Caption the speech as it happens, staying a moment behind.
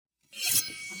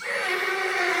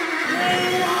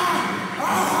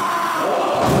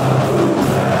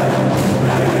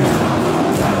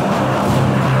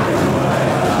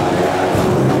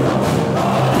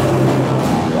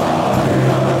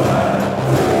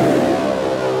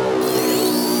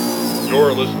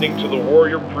You're listening to the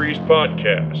Warrior Priest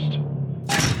Podcast.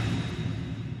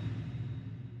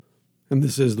 And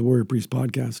this is the Warrior Priest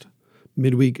Podcast,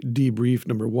 Midweek Debrief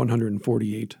number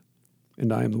 148.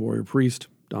 And I am the Warrior Priest,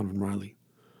 Donovan Riley.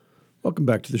 Welcome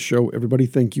back to the show, everybody.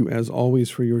 Thank you, as always,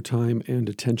 for your time and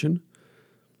attention.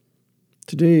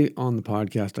 Today on the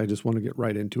podcast, I just want to get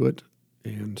right into it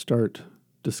and start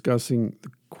discussing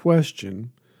the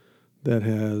question that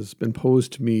has been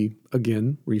posed to me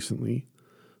again recently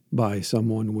by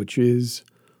someone, which is,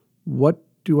 what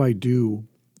do I do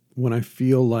when I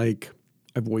feel like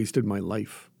I've wasted my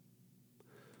life?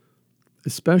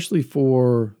 Especially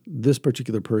for this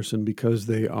particular person, because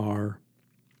they are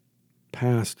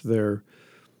past their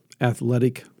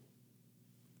athletic,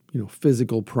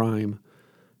 physical prime,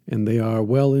 and they are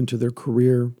well into their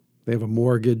career. They have a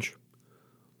mortgage.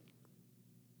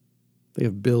 They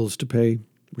have bills to pay,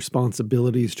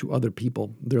 responsibilities to other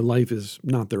people. Their life is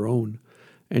not their own.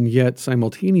 And yet,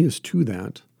 simultaneous to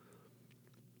that,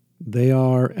 they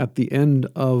are at the end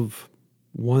of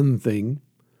one thing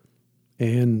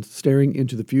and staring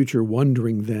into the future,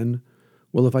 wondering then,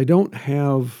 well, if I don't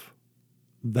have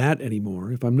that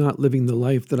anymore, if I'm not living the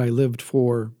life that I lived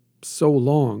for so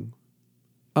long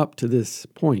up to this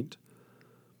point,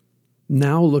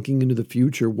 now looking into the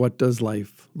future, what does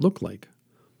life look like?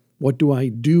 What do I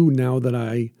do now that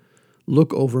I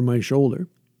look over my shoulder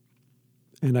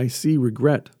and I see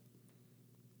regret?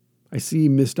 I see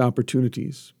missed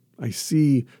opportunities. I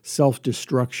see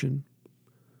self-destruction.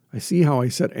 I see how I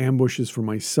set ambushes for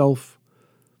myself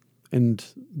and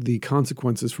the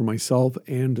consequences for myself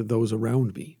and those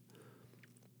around me.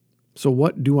 So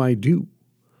what do I do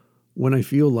when I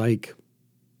feel like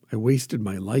I wasted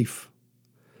my life?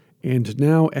 And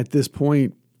now at this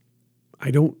point,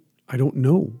 I don't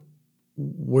know.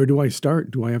 Where do I start?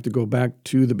 Do I have to go back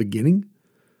to the beginning?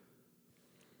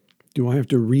 Do I have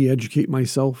to re-educate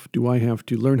myself? Do I have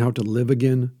to learn how to live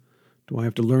again? Do I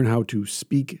have to learn how to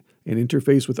speak and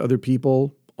interface with other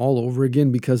people all over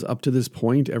again? Because up to this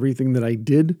point, everything that I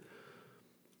did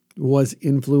was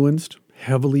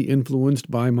heavily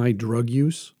influenced by my drug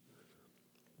use.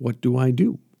 What do I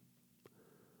do?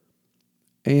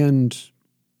 And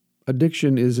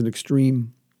addiction is an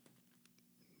extreme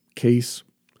case.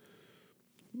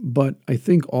 But I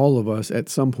think all of us at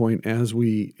some point, as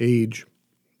we age,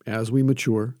 as we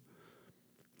mature,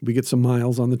 we get some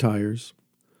miles on the tires,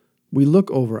 we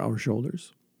look over our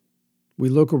shoulders. We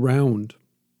look around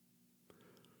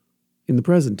in the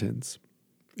present tense,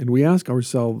 and we ask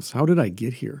ourselves, how did I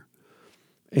get here?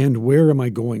 And where am I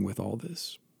going with all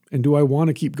this? And do I want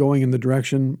to keep going in the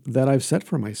direction that I've set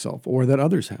for myself or that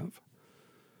others have?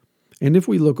 And if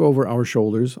we look over our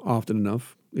shoulders often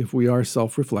enough, if we are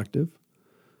self-reflective,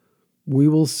 we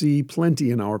will see plenty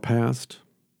in our past,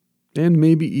 and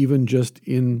maybe even just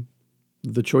in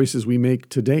the choices we make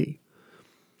today.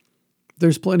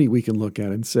 There's plenty we can look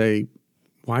at and say,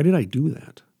 why did I do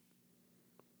that?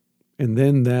 And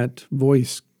then that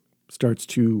voice starts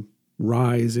to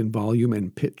rise in volume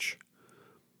and pitch.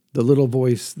 The little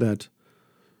voice that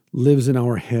lives in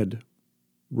our head,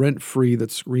 rent-free,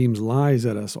 that screams lies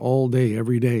at us all day,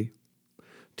 every day,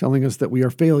 telling us that we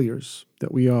are failures,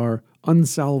 that we are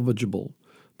unsalvageable,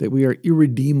 that we are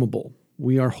irredeemable,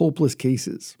 we are hopeless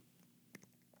cases.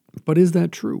 But is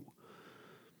that true?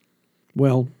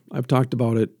 Well, I've talked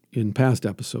about it in past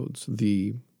episodes,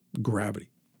 the gravity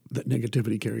that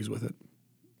negativity carries with it,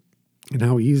 and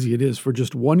how easy it is for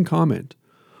just one comment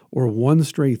or one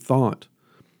stray thought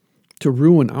to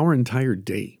ruin our entire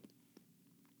day.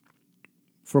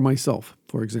 For myself,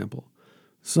 for example,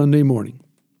 Sunday morning,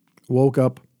 woke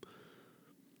up,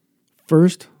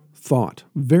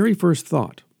 very first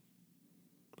thought,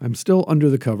 I'm still under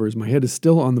the covers, my head is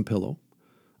still on the pillow.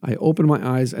 I open my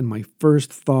eyes and my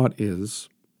first thought is,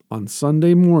 on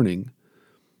Sunday morning,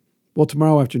 well,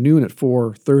 tomorrow afternoon at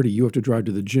 4:30, you have to drive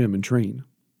to the gym and train.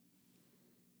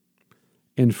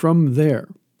 And from there,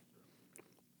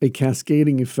 a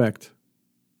cascading effect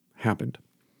happened,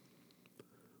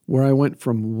 where I went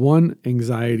from one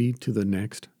anxiety to the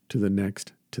next, to the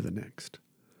next, to the next.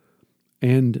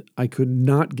 And I could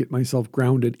not get myself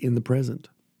grounded in the present.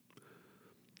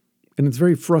 And it's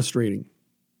very frustrating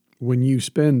when you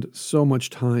spend so much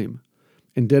time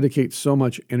and dedicate so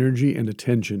much energy and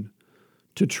attention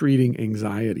to treating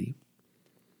anxiety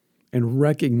and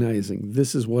recognizing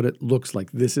this is what it looks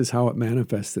like, this is how it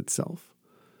manifests itself.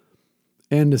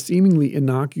 And a seemingly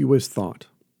innocuous thought,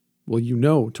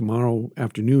 well, tomorrow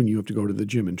afternoon you have to go to the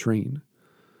gym and train,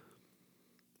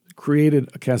 created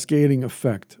a cascading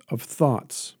effect of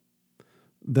thoughts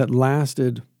that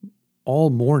lasted all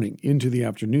morning into the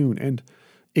afternoon. And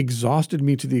exhausted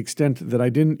me to the extent that I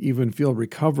didn't even feel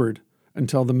recovered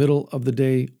until the middle of the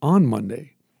day on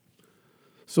Monday.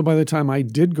 So by the time I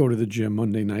did go to the gym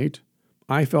Monday night,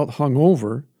 I felt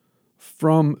hungover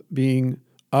from being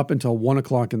up until 1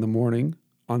 o'clock in the morning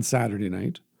on Saturday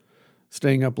night,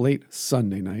 staying up late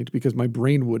Sunday night because my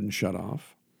brain wouldn't shut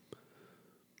off,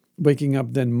 waking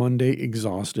up then Monday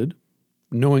exhausted,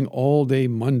 knowing all day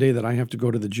Monday that I have to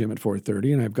go to the gym at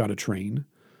 4:30 and I've got to train,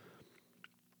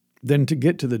 then to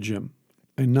get to the gym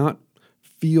and not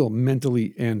feel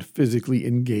mentally and physically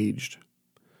engaged,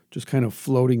 just kind of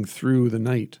floating through the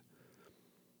night.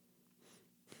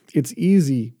 It's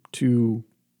easy to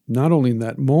not only in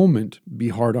that moment be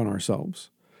hard on ourselves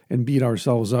and beat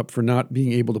ourselves up for not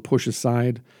being able to push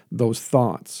aside those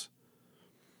thoughts,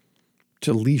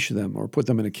 to leash them or put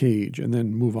them in a cage and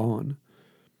then move on.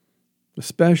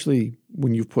 Especially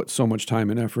when you've put so much time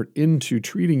and effort into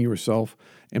treating yourself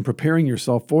and preparing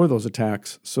yourself for those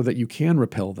attacks so that you can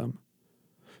repel them.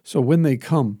 So when they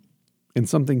come, and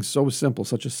something so simple,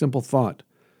 such a simple thought,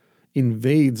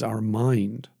 invades our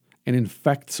mind and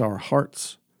infects our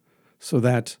hearts so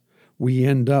that we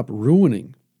end up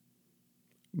ruining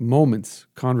moments,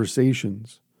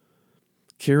 conversations,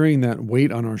 carrying that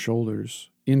weight on our shoulders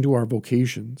into our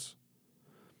vocations,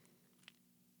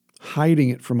 hiding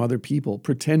it from other people,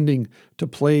 pretending to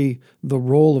play the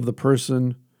role of the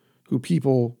person who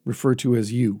people refer to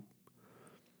as you.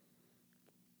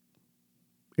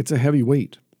 It's a heavy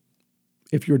weight.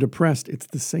 If you're depressed, it's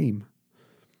the same.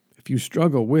 If you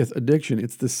struggle with addiction,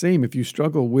 it's the same. If you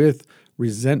struggle with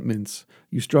resentments,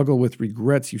 you struggle with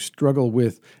regrets, you struggle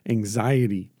with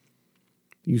anxiety,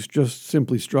 you just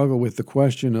simply struggle with the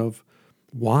question of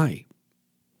why.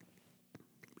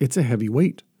 It's a heavy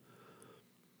weight.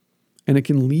 And it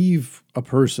can leave a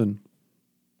person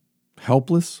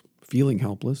helpless, feeling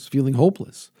hopeless,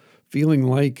 feeling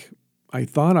like I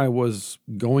thought I was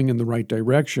going in the right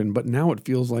direction, but now it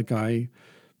feels like I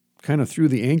kind of threw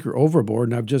the anchor overboard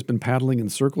and I've just been paddling in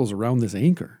circles around this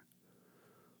anchor.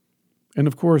 And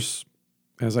of course,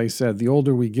 as I said, the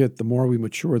older we get, the more we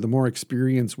mature, the more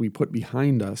experience we put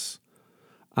behind us.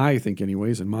 I think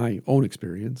anyways, in my own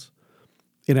experience,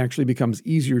 it actually becomes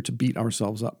easier to beat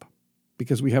ourselves up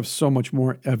because we have so much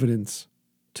more evidence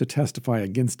to testify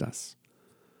against us.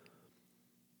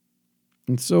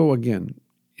 And so again,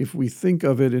 if we think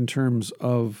of it in terms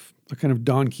of a kind of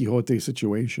Don Quixote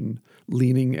situation,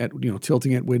 leaning at,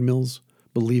 tilting at windmills,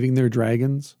 believing they're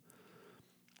dragons,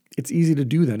 it's easy to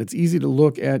do that. It's easy to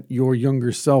look at your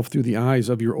younger self through the eyes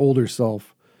of your older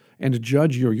self and to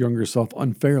judge your younger self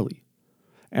unfairly,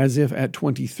 as if at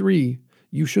 23,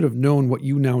 you should have known what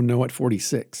you now know at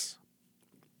 46.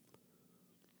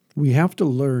 We have to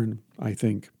learn, I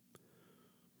think,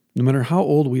 no matter how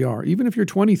old we are, even if you're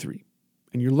 23,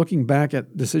 and you're looking back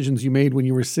at decisions you made when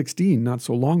you were 16, not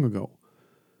so long ago.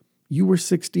 You were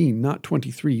 16, not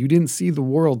 23. You didn't see the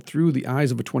world through the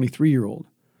eyes of a 23-year-old.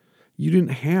 You didn't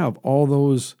have all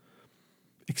those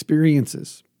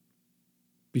experiences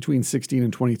between 16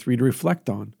 and 23 to reflect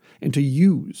on and to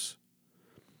use.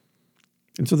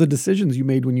 And so the decisions you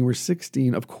made when you were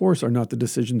 16, of course, are not the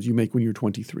decisions you make when you're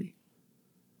 23.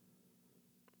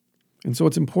 And so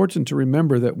it's important to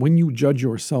remember that when you judge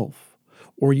yourself,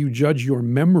 or you judge your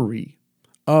memory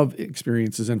of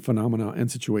experiences and phenomena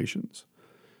and situations,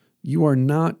 you are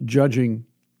not judging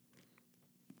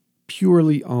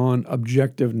purely on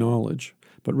objective knowledge,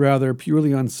 but rather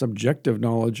purely on subjective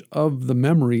knowledge of the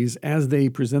memories as they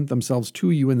present themselves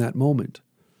to you in that moment.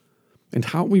 And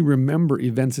how we remember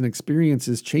events and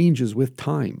experiences changes with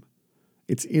time.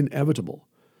 It's inevitable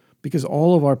because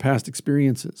all of our past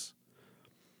experiences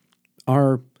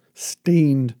are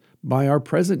stained by our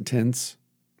present tense,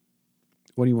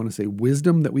 what do you want to say,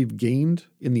 wisdom that we've gained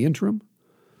in the interim?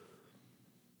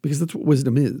 Because that's what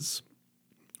wisdom is.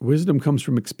 Wisdom comes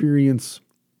from experience,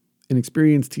 and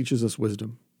experience teaches us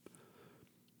wisdom.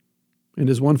 And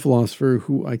as one philosopher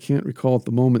who I can't recall at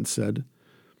the moment said,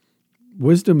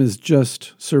 wisdom is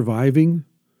just surviving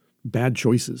bad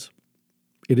choices.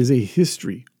 It is a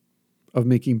history of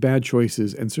making bad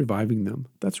choices and surviving them.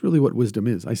 That's really what wisdom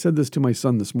is. I said this to my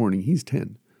son this morning. He's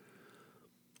 10.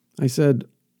 I said,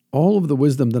 all of the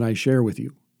wisdom that I share with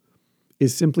you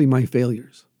is simply my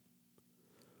failures.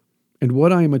 And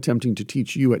what I am attempting to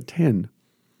teach you at 10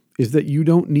 is that you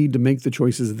don't need to make the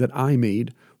choices that I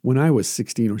made when I was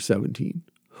 16 or 17,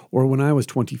 or when I was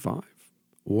 25,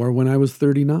 or when I was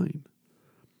 39.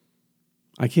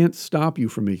 I can't stop you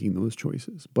from making those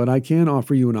choices, but I can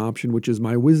offer you an option, which is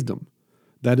my wisdom.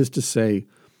 That is to say,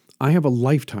 I have a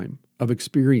lifetime of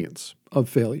experience of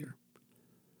failure,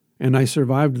 and I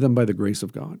survived them by the grace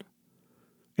of God.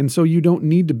 And so you don't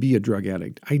need to be a drug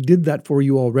addict. I did that for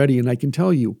you already, and I can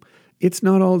tell you, it's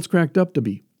not all it's cracked up to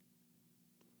be.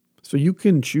 So you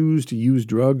can choose to use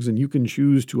drugs, and you can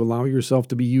choose to allow yourself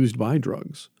to be used by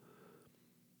drugs.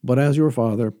 But as your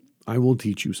father, I will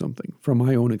teach you something from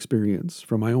my own experience,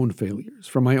 from my own failures,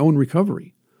 from my own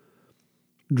recovery.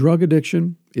 Drug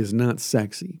addiction is not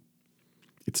sexy.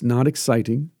 It's not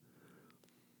exciting.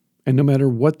 And no matter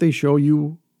what they show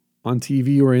you on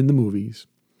TV or in the movies,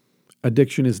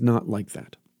 addiction is not like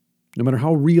that. No matter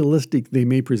how realistic they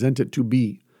may present it to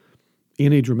be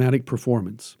in a dramatic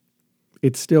performance,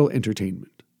 it's still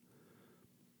entertainment.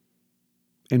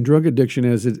 And drug addiction,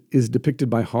 as it is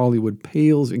depicted by Hollywood,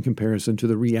 pales in comparison to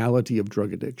the reality of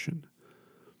drug addiction.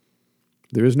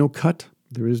 There is no cut.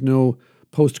 There is no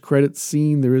post-credit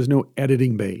scene. There is no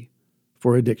editing bay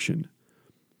for addiction.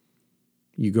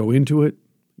 You go into it,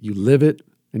 you live it,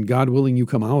 and God willing, you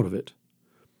come out of it.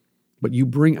 But you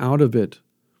bring out of it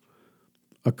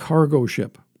a cargo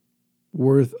ship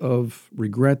worth of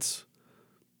regrets,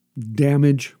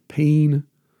 damage, pain,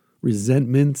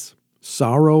 resentments,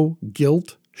 sorrow,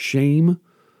 guilt, shame,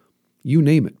 you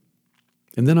name it.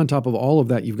 And then on top of all of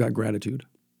that, you've got gratitude.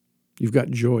 You've got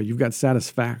joy. You've got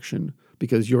satisfaction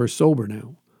because you're sober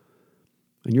now.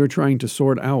 And you're trying to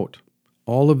sort out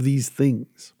all of these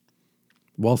things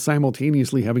while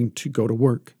simultaneously having to go to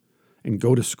work and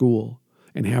go to school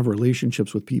and have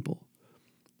relationships with people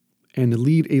and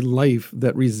lead a life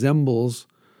that resembles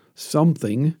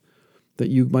something that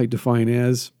you might define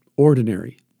as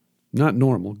ordinary. Not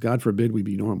normal. God forbid we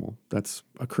be normal. That's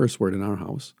a curse word in our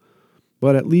house.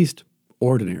 But at least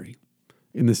ordinary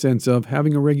in the sense of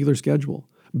having a regular schedule,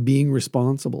 being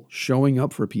responsible, showing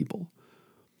up for people.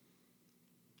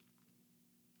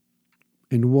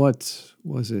 And what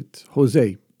was it?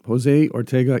 Jose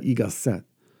Ortega y Gasset.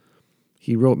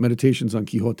 He wrote Meditations on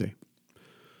Quixote.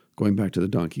 Going back to the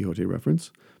Don Quixote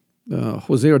reference.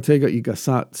 Jose Ortega y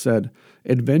Gasset said,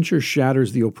 "Adventure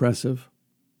shatters the oppressive,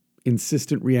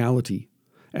 insistent reality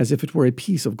as if it were a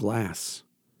piece of glass."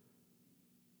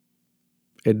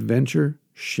 Adventure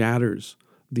shatters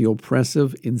the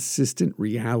oppressive, insistent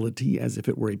reality as if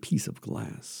it were a piece of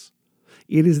glass.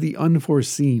 It is the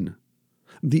unforeseen,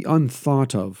 the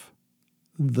unthought of,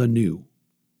 the new.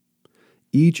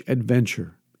 Each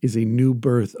adventure is a new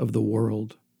birth of the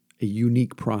world, a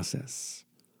unique process.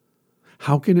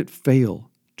 How can it fail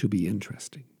to be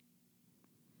interesting?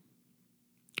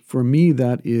 For me,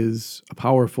 that is a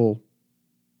powerful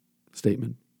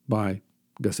statement by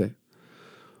Gasset,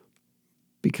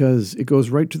 because it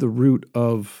goes right to the root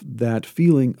of that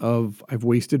feeling of I've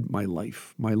wasted my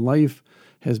life. My life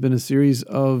has been a series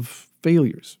of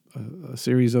failures, a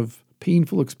series of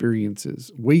painful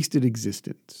experiences, wasted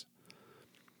existence.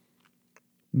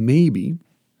 Maybe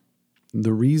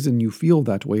the reason you feel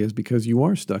that way is because you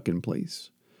are stuck in place.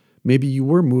 Maybe you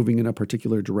were moving in a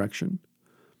particular direction,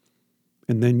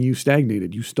 and then you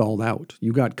stagnated, you stalled out,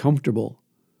 you got comfortable,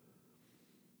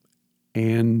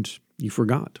 and you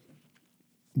forgot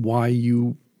why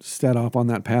you set off on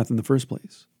that path in the first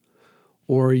place.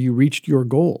 Or you reached your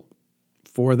goal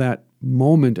for that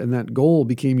moment, and that goal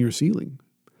became your ceiling.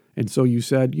 And so you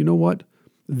said, you know what?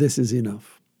 This is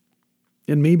enough.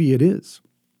 And maybe it is.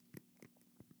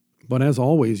 But as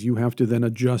always, you have to then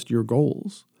adjust your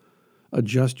goals,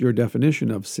 adjust your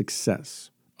definition of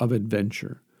success, of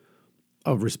adventure,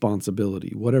 of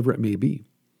responsibility, whatever it may be.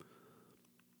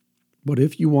 But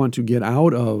if you want to get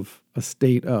out of a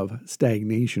state of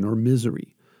stagnation or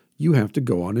misery, you have to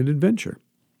go on an adventure.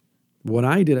 What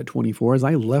I did at 24 is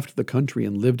I left the country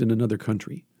and lived in another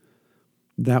country.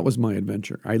 That was my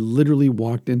adventure. I literally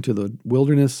walked into the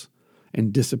wilderness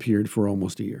and disappeared for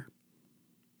almost a year.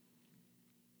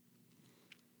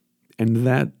 And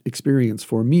that experience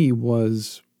for me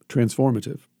was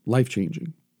transformative,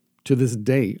 life-changing. To this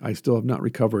day, I still have not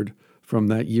recovered from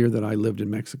that year that I lived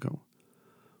in Mexico.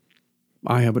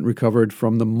 I haven't recovered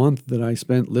from the month that I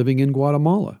spent living in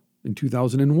Guatemala in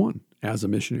 2001 as a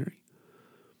missionary.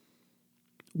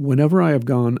 Whenever I have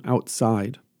gone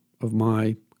outside of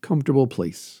my comfortable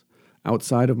place,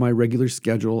 outside of my regular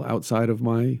schedule, outside of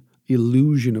my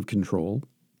illusion of control,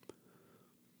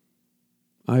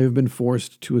 I have been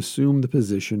forced to assume the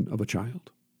position of a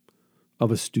child,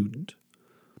 of a student.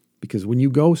 Because when you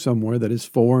go somewhere that is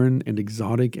foreign and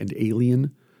exotic and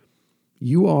alien,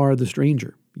 you are the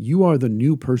stranger. You are the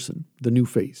new person, the new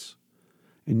face.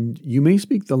 And you may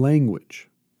speak the language,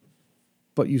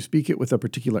 but you speak it with a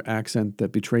particular accent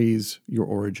that betrays your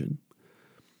origin.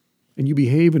 And you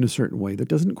behave in a certain way that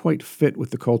doesn't quite fit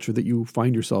with the culture that you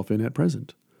find yourself in at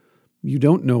present. You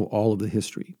don't know all of the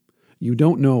history. You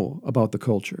don't know about the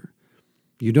culture.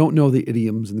 You don't know the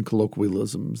idioms and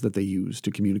colloquialisms that they use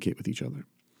to communicate with each other.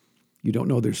 You don't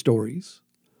know their stories.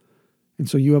 And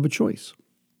so you have a choice.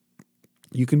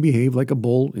 You can behave like a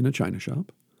bull in a china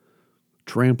shop,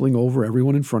 trampling over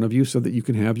everyone in front of you so that you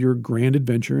can have your grand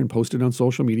adventure and post it on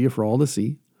social media for all to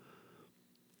see.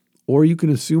 Or you can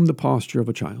assume the posture of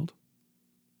a child.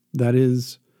 That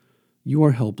is, you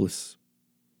are helpless.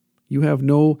 You have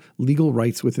no legal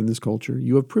rights within this culture.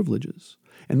 You have privileges.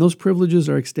 And those privileges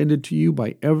are extended to you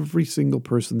by every single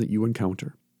person that you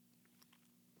encounter.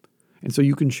 And so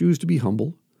you can choose to be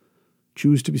humble,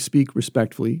 choose to speak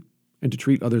respectfully, and to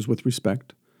treat others with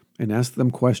respect, and ask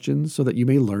them questions so that you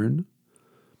may learn.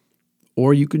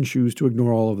 Or you can choose to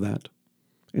ignore all of that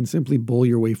and simply bull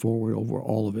your way forward over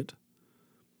all of it.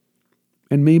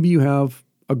 And maybe you have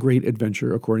a great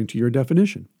adventure according to your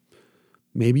definition.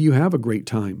 Maybe you have a great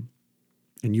time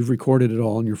and you've recorded it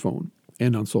all on your phone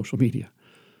and on social media.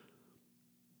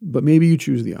 But maybe you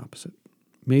choose the opposite.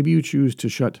 Maybe you choose to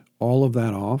shut all of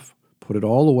that off, put it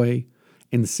all away,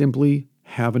 and simply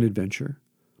have an adventure.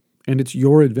 And it's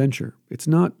your adventure. It's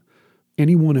not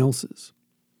anyone else's.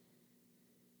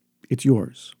 It's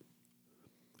yours.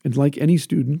 And like any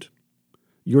student,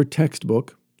 your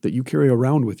textbook that you carry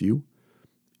around with you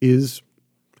is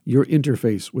your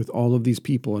interface with all of these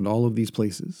people and all of these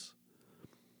places.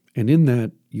 And in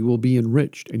that, you will be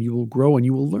enriched and you will grow and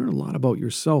you will learn a lot about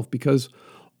yourself because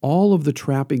all of the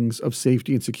trappings of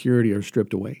safety and security are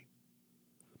stripped away.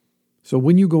 So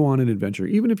when you go on an adventure,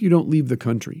 even if you don't leave the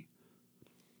country,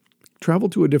 travel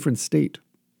to a different state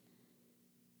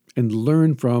and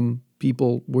learn from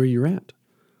people where you're at.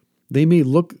 They may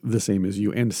look the same as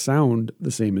you and sound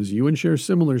the same as you and share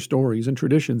similar stories and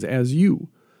traditions as you,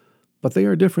 but they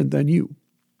are different than you.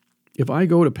 If I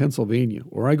go to Pennsylvania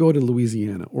or I go to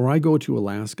Louisiana or I go to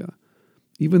Alaska,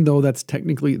 even though that's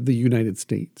technically the United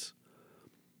States,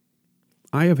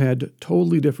 I have had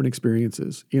totally different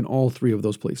experiences in all three of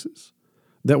those places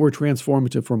that were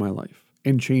transformative for my life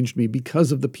and changed me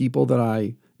because of the people that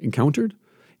I encountered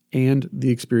and the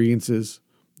experiences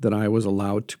that I was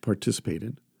allowed to participate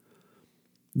in.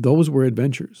 Those were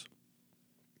adventures.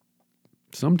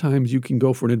 Sometimes you can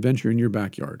go for an adventure in your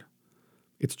backyard.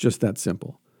 It's just that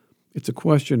simple. It's a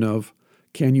question of,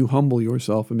 can you humble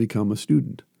yourself and become a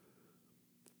student?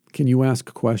 Can you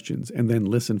ask questions and then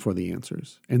listen for the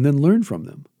answers and then learn from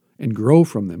them and grow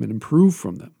from them and improve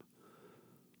from them?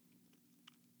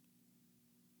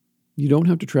 You don't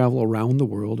have to travel around the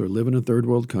world or live in a third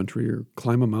world country or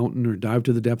climb a mountain or dive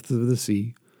to the depths of the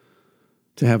sea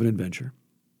to have an adventure.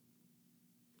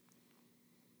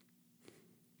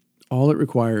 All it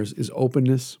requires is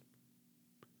openness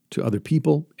to other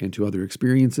people and to other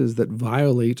experiences that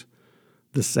violate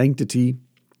the sanctity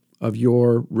of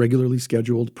your regularly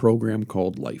scheduled program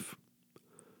called life.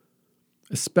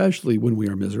 Especially when we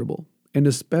are miserable, and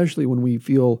especially when we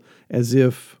feel as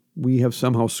if we have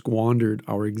somehow squandered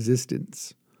our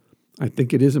existence. I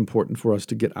think it is important for us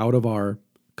to get out of our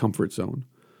comfort zone,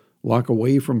 walk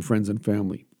away from friends and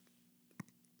family,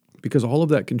 because all of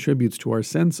that contributes to our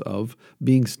sense of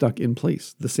being stuck in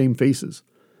place, the same faces,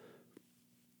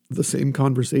 the same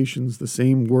conversations, the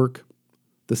same work,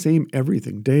 the same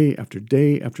everything, day after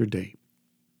day after day.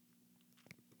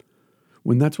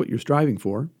 When that's what you're striving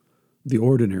for, the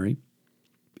ordinary,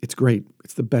 it's great.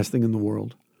 It's the best thing in the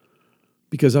world.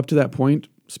 Because up to that point,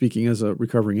 speaking as a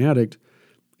recovering addict,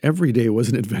 every day was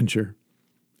an adventure.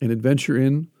 An adventure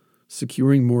in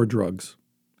securing more drugs,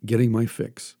 getting my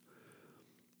fix.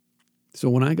 So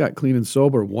when I got clean and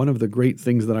sober, one of the great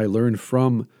things that I learned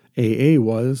from AA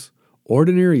was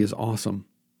ordinary is awesome.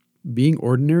 Being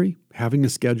ordinary, having a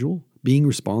schedule, being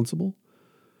responsible,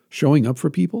 showing up for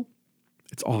people,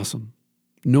 it's awesome.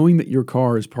 Knowing that your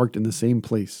car is parked in the same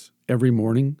place every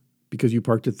morning because you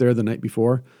parked it there the night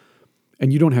before,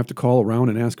 and you don't have to call around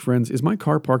and ask friends, is my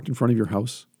car parked in front of your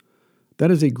house? That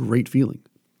is a great feeling.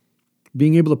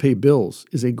 Being able to pay bills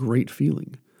is a great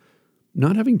feeling.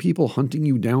 Not having people hunting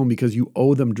you down because you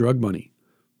owe them drug money,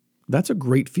 that's a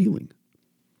great feeling.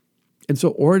 And so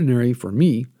ordinary for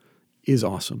me is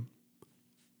awesome.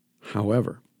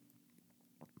 However,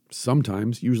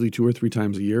 sometimes, usually 2 or 3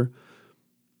 times a year,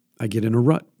 I get in a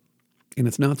rut and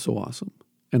it's not so awesome.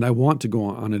 And I want to go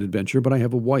on an adventure, but I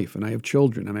have a wife and I have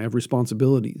children and I have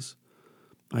responsibilities.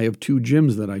 I have 2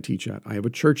 gyms that I teach at. I have a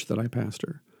church that I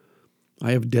pastor.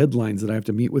 I have deadlines that I have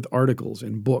to meet with articles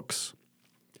and books.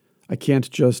 I can't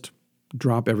just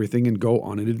drop everything and go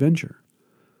on an adventure.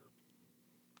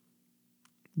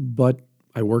 But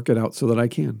I work it out so that I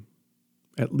can,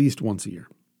 at least once a year.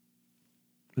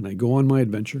 And I go on my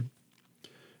adventure,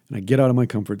 and I get out of my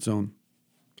comfort zone,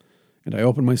 and I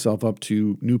open myself up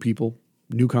to new people,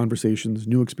 new conversations,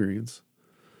 new experience.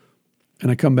 And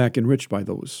I come back enriched by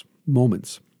those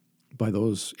moments, by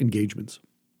those engagements.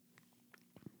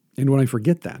 And when I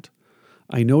forget that,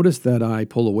 I notice that I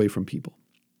pull away from people.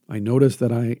 I notice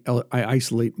that I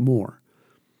isolate more.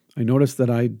 I notice that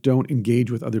I don't engage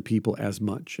with other people as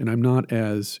much, and I'm not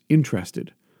as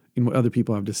interested in what other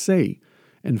people have to say.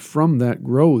 And from that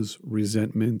grows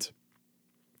resentment,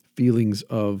 feelings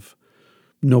of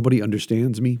nobody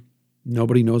understands me,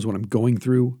 nobody knows what I'm going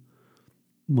through,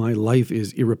 my life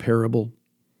is irreparable.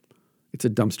 It's a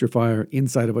dumpster fire,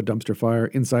 inside of a dumpster fire,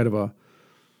 inside of a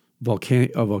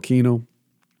volcano.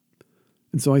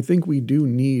 And so I think we do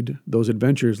need those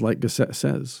adventures like Gasset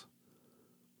says,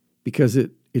 because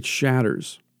it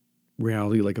shatters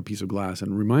reality like a piece of glass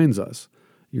and reminds us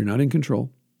you're not in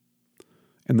control,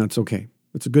 and that's okay.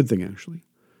 It's a good thing, actually.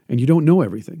 And you don't know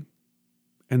everything,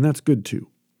 and that's good too.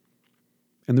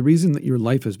 And the reason that your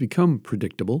life has become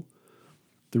predictable,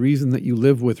 the reason that you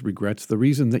live with regrets, the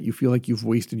reason that you feel like you've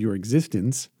wasted your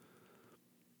existence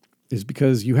is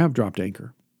because you have dropped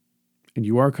anchor and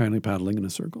you are kindly paddling in a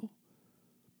circle.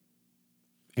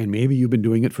 And maybe you've been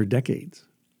doing it for decades.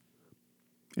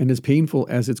 And as painful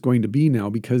as it's going to be now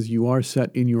because you are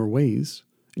set in your ways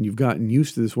and you've gotten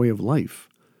used to this way of life,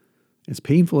 as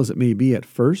painful as it may be at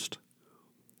first,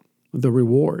 the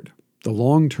reward, the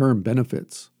long-term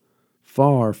benefits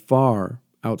far, far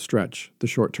outstretch the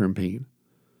short-term pain.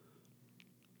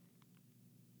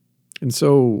 And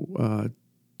so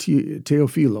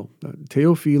Teofilo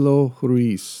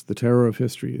Ruiz, The Terror of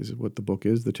History is what the book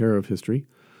is, The Terror of History.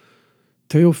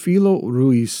 Teofilo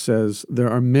Ruiz says, there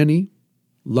are many,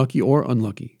 lucky or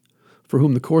unlucky, for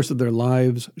whom the course of their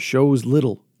lives shows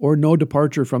little or no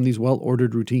departure from these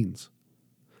well-ordered routines.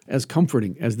 As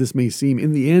comforting as this may seem,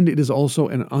 in the end it is also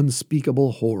an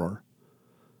unspeakable horror.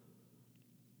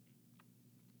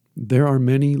 There are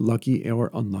many, lucky or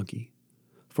unlucky,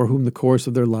 for whom the course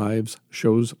of their lives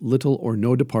shows little or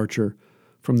no departure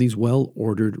from these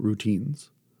well-ordered routines.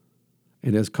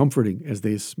 And as comforting as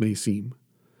this may seem,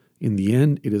 in the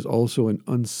end, it is also an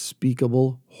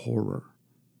unspeakable horror.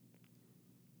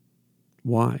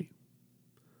 Why?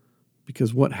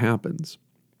 Because what happens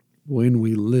when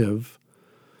we live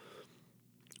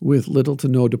with little to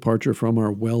no departure from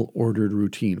our well-ordered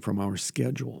routine, from our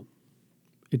schedule?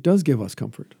 It does give us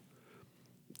comfort.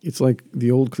 It's like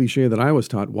the old cliche that I was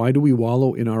taught, why do we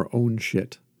wallow in our own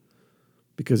shit?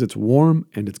 Because it's warm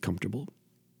and it's comfortable.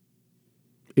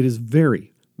 It is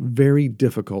very, very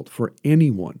difficult for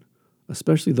anyone,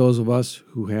 especially those of us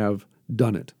who have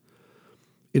done it.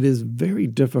 It is very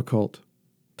difficult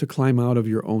to climb out of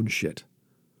your own shit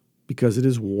because it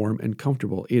is warm and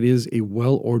comfortable. It is a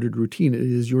well-ordered routine. It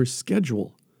is your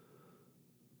schedule.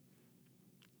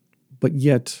 But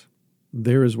yet,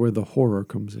 there is where the horror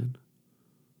comes in.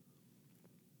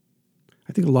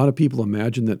 I think a lot of people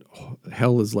imagine that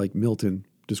hell is like Milton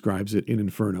describes it in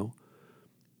Inferno.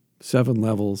 7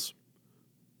 levels,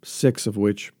 6 of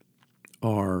which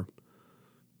are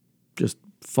just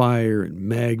fire and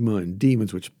magma and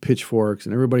demons with pitchforks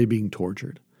and everybody being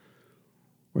tortured.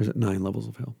 Or is it 9 levels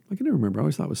of hell? I can never remember. I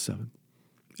always thought it was 7.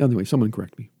 Anyway, someone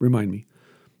correct me. Remind me.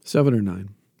 7 or 9.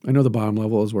 I know the bottom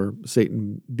level is where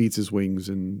Satan beats his wings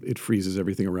and it freezes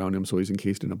everything around him, so he's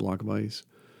encased in a block of ice.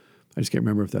 I just can't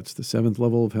remember if that's the 7th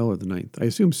level of hell or the 9th. I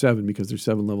assume 7 because there's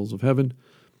 7 levels of heaven,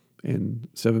 and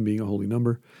 7 being a holy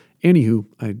number. Anywho,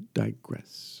 I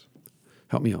digress.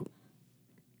 Help me out.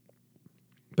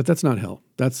 But that's not hell.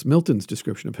 That's Milton's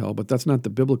description of hell, but that's not the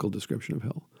biblical description of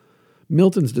hell.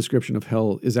 Milton's description of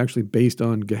hell is actually based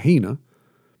on Gehenna,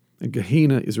 and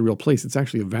Gehenna is a real place. It's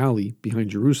actually a valley behind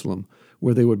Jerusalem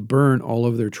where they would burn all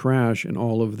of their trash and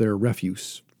all of their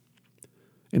refuse.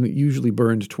 And it usually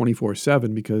burned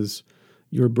 24/7 because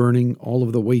you're burning all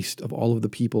of the waste of all of the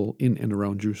people in and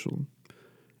around Jerusalem.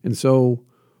 And so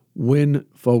when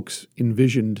folks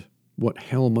envisioned what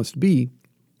hell must be,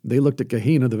 they looked at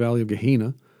Gehenna, the valley of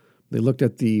Gehenna. They looked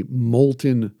at the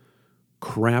molten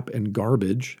crap and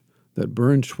garbage that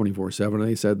burned 24/7, and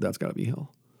they said, that's got to be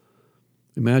hell.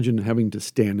 Imagine having to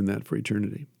stand in that for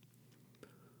eternity.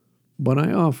 But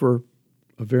I offer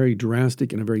a very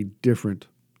drastic and a very different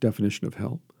definition of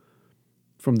hell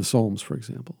from the Psalms, for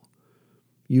example.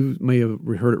 You may have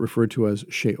heard it referred to as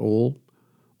Sheol,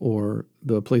 or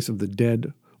the place of the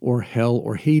dead, or hell,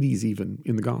 or Hades even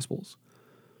in the Gospels.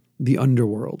 The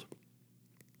underworld.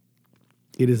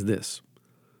 It is this,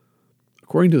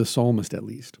 according to the psalmist at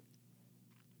least,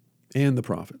 and the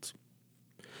prophets.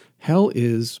 Hell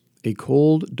is a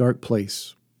cold, dark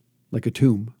place, like a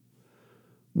tomb,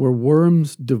 where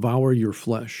worms devour your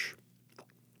flesh,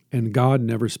 and God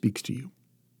never speaks to you.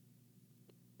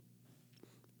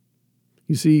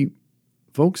 You see,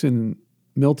 folks in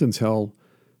Milton's hell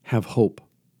have hope.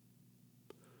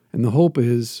 And the hope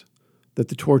is that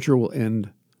the torture will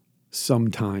end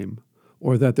sometime,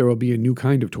 or that there will be a new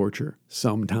kind of torture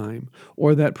sometime,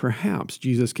 or that perhaps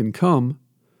Jesus can come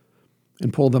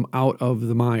and pull them out of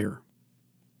the mire.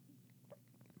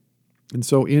 And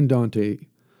so in Dante,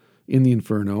 in the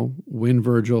Inferno, when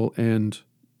Virgil and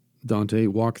Dante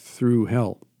walk through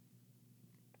hell,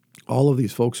 all of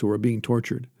these folks who are being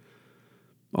tortured,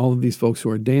 all of these folks who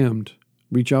are damned,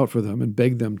 reach out for them and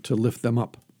beg them to lift them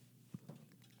up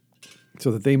so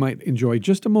that they might enjoy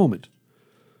just a moment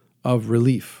of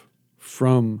relief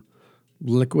from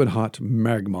liquid hot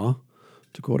magma,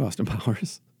 to quote Austin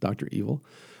Powers, Dr. Evil,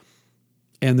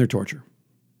 and their torture.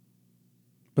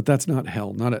 But that's not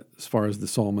hell, not as far as the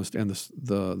psalmist and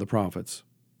the prophets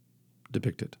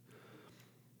depict it.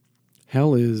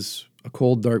 Hell is a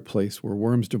cold, dark place where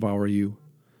worms devour you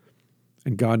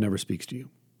and God never speaks to you.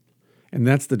 And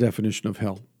that's the definition of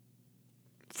hell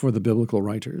for the biblical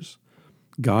writers.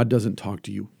 God doesn't talk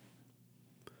to you.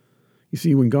 You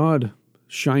see, when God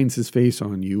shines his face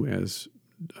on you, as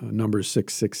Numbers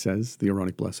 6:6 says, the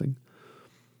Aaronic blessing,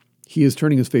 he is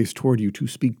turning his face toward you to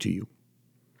speak to you.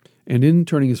 And in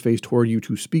turning his face toward you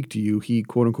to speak to you, he,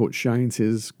 quote unquote, shines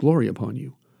his glory upon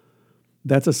you.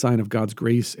 That's a sign of God's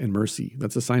grace and mercy.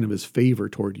 That's a sign of his favor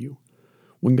toward you.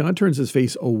 When God turns his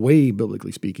face away,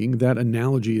 biblically speaking, that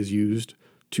analogy is used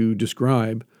to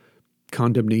describe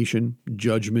condemnation,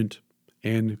 judgment,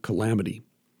 and calamity.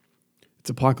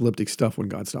 It's apocalyptic stuff when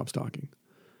God stops talking.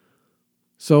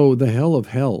 So the hell of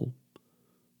hell,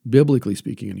 biblically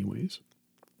speaking anyways,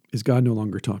 is God no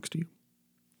longer talks to you.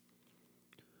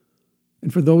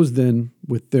 And for those then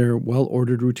with their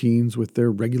well-ordered routines, with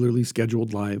their regularly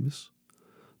scheduled lives,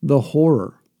 the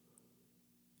horror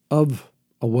of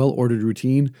a well-ordered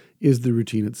routine is the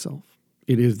routine itself.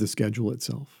 It is the schedule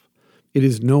itself. It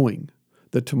is knowing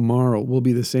that tomorrow will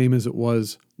be the same as it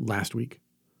was last week,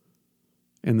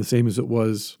 and the same as it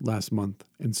was last month,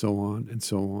 and so on, and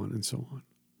so on, and so on,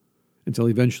 until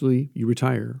eventually you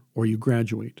retire, or you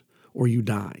graduate, or you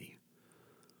die.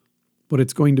 But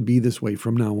it's going to be this way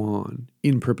from now on,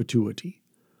 in perpetuity.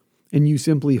 And you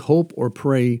simply hope or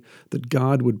pray that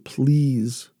God would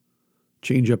please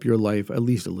change up your life at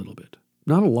least a little bit.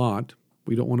 Not a lot.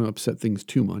 We don't want to upset things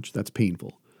too much. That's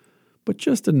painful. But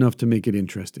just enough to make it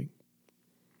interesting.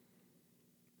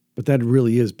 But that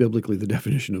really is biblically the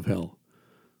definition of hell.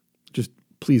 Just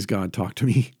please, God, talk to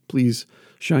me. Please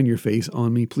shine your face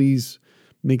on me. Please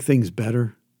make things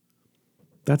better.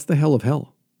 That's the hell of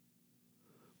hell.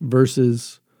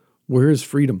 Versus, where is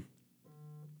freedom?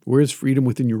 Where is freedom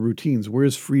within your routines? Where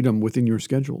is freedom within your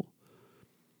schedule?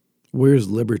 Where is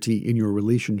liberty in your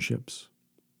relationships?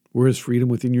 Where is freedom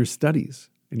within your studies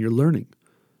and your learning?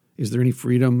 Is there any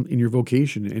freedom in your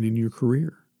vocation and in your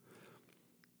career?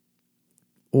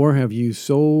 Or have you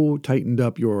so tightened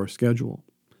up your schedule,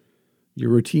 your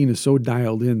routine is so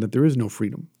dialed in that there is no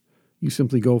freedom? You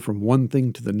simply go from one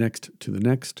thing to the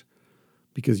next,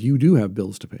 because you do have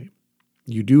bills to pay.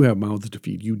 You do have mouths to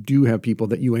feed. You do have people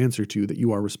that you answer to, that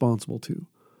you are responsible to.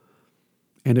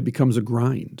 And it becomes a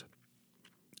grind.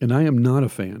 And I am not a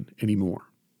fan anymore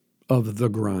of the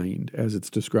grind as it's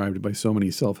described by so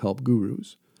many self-help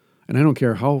gurus. And I don't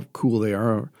care how cool they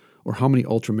are or how many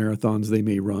ultra marathons they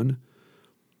may run.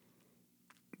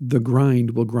 The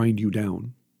grind will grind you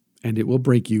down, and it will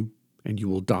break you, and you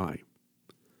will die.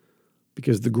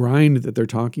 Because the grind that they're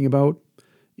talking about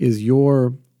is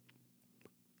your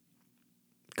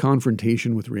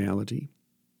confrontation with reality.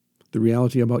 The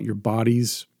reality about your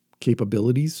body's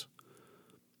capabilities,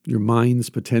 your mind's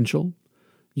potential,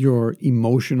 your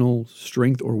emotional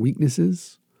strength or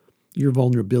weaknesses, your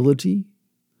vulnerability.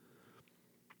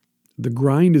 The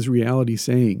grind is reality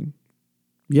saying,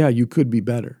 yeah, you could be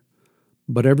better,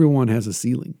 but everyone has a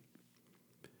ceiling.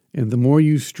 And the more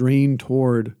you strain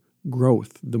toward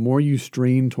growth, the more you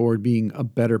strain toward being a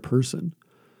better person,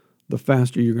 the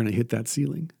faster you're going to hit that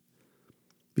ceiling.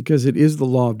 Because it is the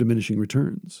law of diminishing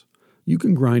returns. You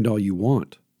can grind all you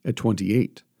want at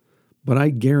 28, but I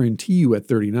guarantee you at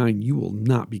 39, you will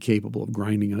not be capable of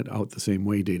grinding it out the same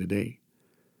way day to day.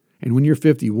 And when you're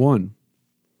 51,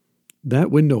 that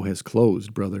window has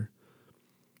closed, brother.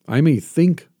 I may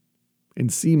think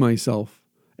and see myself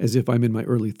as if I'm in my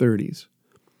early 30s,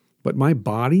 but my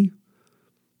body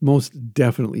most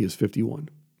definitely is 51.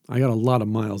 I got a lot of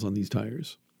miles on these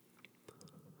tires.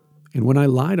 And when I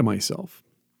lie to myself,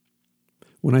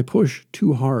 when I push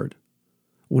too hard,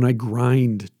 when I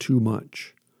grind too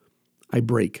much, I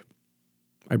break.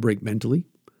 I break mentally,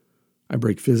 I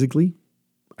break physically,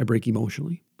 I break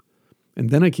emotionally. And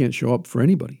then I can't show up for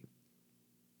anybody.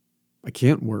 I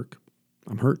can't work.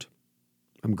 I'm hurt.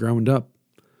 I'm ground up.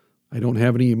 I don't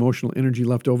have any emotional energy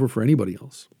left over for anybody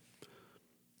else.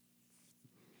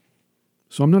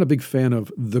 So I'm not a big fan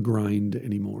of the grind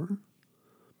anymore.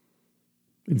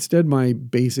 Instead, my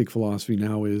basic philosophy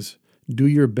now is do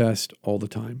your best all the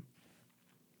time.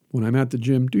 When I'm at the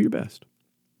gym, do your best.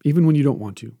 Even when you don't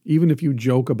want to. Even if you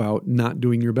joke about not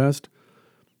doing your best,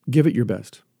 give it your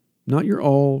best. Not your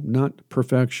all, not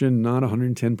perfection, not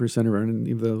 110% or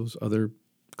any of those other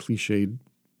cliched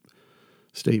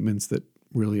statements that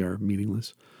really are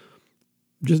meaningless.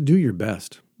 Just do your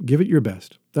best. Give it your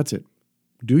best. That's it.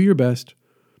 Do your best.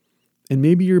 And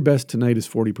maybe your best tonight is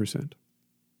 40%.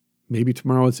 Maybe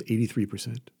tomorrow it's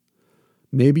 83%.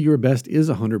 Maybe your best is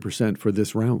 100% for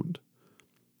this round.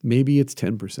 Maybe it's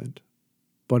 10%.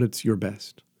 But it's your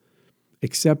best.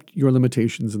 Accept your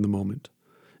limitations in the moment.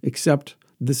 Accept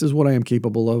this is what I am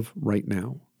capable of right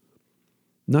now.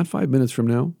 Not 5 minutes from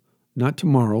now, not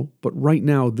tomorrow, but right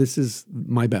now, this is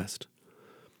my best.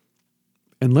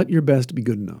 And let your best be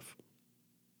good enough,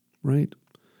 right?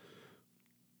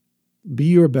 Be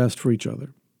your best for each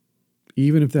other.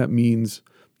 Even if that means,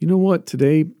 you know what,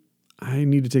 today I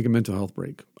need to take a mental health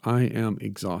break. I am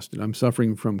exhausted. I'm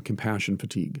suffering from compassion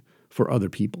fatigue for other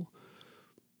people.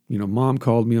 You know, mom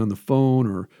called me on the phone,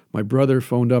 or my brother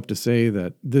phoned up to say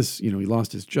that he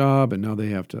lost his job and now they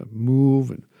have to move.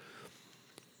 And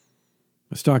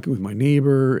I was talking with my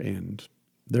neighbor and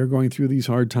they're going through these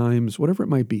hard times, whatever it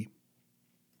might be.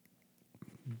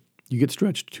 You get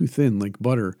stretched too thin like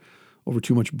butter over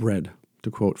too much bread, to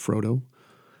quote Frodo.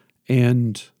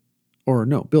 Bilbo,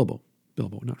 not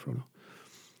Frodo.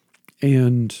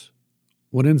 And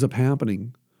what ends up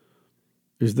happening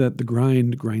is that the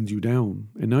grind grinds you down.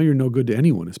 And now you're no good to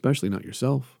anyone, especially not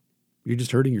yourself. You're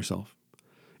just hurting yourself.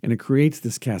 And it creates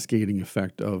this cascading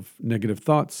effect of negative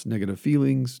thoughts, negative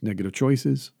feelings, negative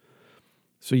choices.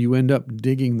 So you end up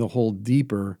digging the hole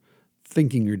deeper,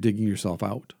 thinking you're digging yourself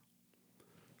out.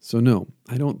 So no,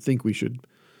 I don't think we should,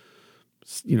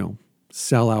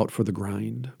 sell out for the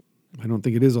grind. I don't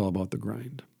think it is all about the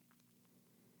grind.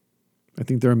 I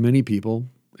think there are many people,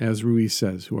 as Ruiz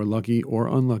says, who are lucky or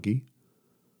unlucky,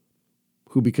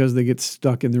 who, because they get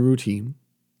stuck in the routine,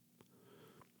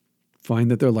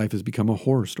 find that their life has become a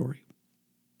horror story.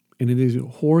 And it is a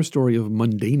horror story of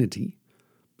mundanity.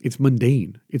 It's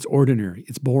mundane, it's ordinary,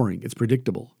 it's boring, it's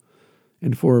predictable.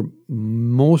 And for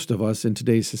most of us in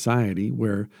today's society,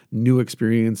 where new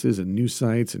experiences and new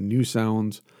sights and new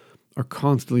sounds are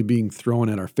constantly being thrown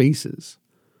at our faces,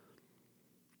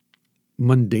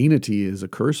 mundanity is a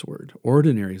curse word.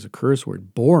 Ordinary is a curse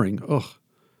word. Boring,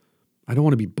 I don't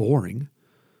want to be boring.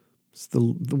 It's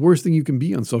the worst thing you can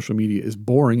be on social media is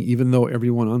boring, even though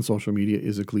everyone on social media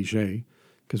is a cliche,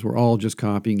 because we're all just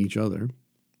copying each other,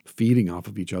 feeding off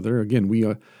of each other. Again, we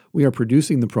are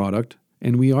producing the product,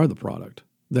 and we are the product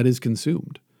that is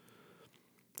consumed.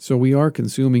 So we are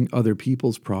consuming other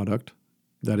people's product,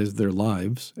 that is their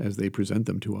lives as they present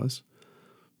them to us,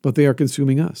 but they are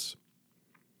consuming us.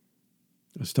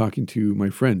 I was talking to my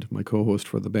friend, my co-host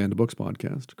for the Band of Books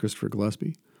podcast, Christopher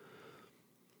Gillespie,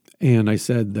 and I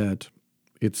said that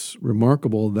it's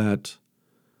remarkable that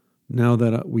now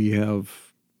that we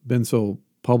have been so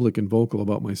public and vocal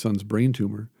about my son's brain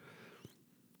tumor,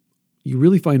 you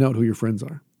really find out who your friends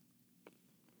are.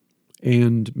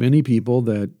 And many people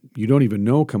that you don't even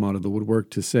know come out of the woodwork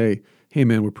to say, hey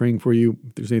man, we're praying for you.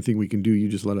 If there's anything we can do, you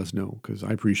just let us know, because I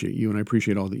appreciate you and I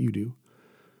appreciate all that you do.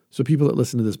 So people that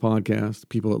listen to this podcast,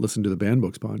 people that listen to the Band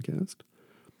Books podcast,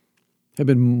 have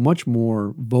been much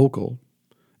more vocal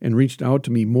and reached out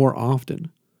to me more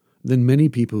often than many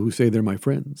people who say they're my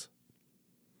friends.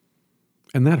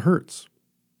 And that hurts.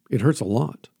 It hurts a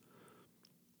lot.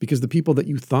 Because the people that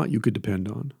you thought you could depend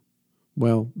on,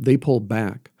 well, they pull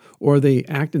back, or they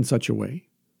act in such a way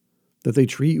that they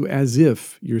treat you as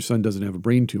if your son doesn't have a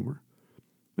brain tumor.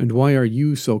 And why are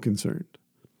you so concerned?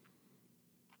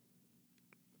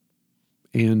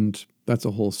 And that's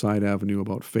a whole side avenue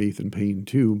about faith and pain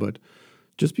too, but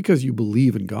just because you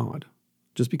believe in God,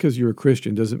 just because you're a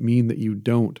Christian doesn't mean that you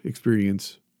don't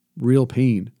experience real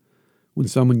pain when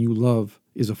someone you love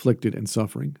is afflicted and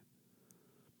suffering.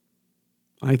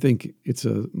 I think it's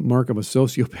a mark of a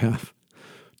sociopath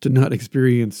to not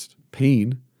experience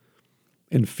pain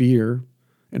and fear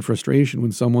and frustration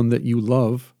when someone that you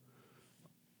love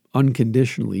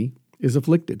unconditionally is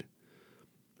afflicted.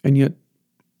 And yet,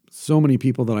 so many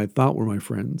people that I thought were my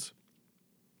friends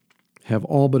have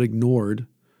all but ignored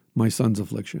my son's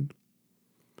affliction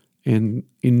and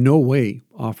in no way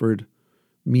offered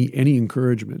me any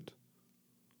encouragement,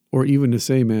 or even to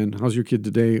say, man, how's your kid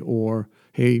today? Or,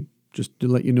 hey, just to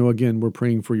let you know again, we're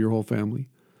praying for your whole family.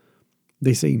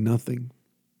 They say nothing.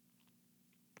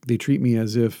 They treat me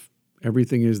as if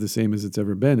everything is the same as it's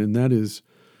ever been, and that is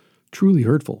truly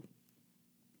hurtful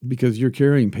because you're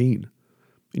carrying pain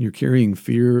and you're carrying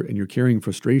fear and you're carrying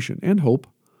frustration and hope,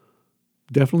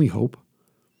 definitely hope,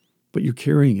 but you're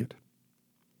carrying it.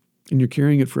 And you're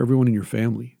carrying it for everyone in your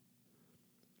family.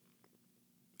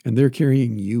 And they're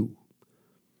carrying you.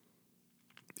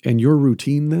 And your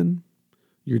routine then,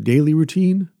 your daily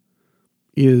routine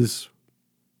is,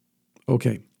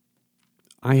 okay,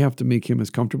 I have to make him as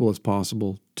comfortable as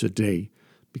possible today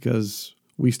because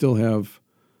we still have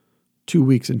 2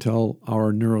 weeks until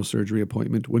our neurosurgery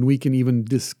appointment when we can even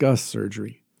discuss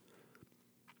surgery.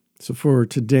 So for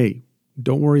today,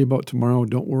 don't worry about tomorrow.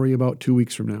 Don't worry about 2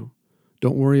 weeks from now.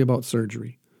 Don't worry about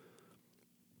surgery.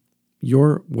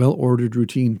 Your well-ordered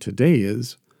routine today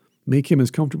is make him as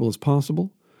comfortable as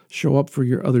possible, show up for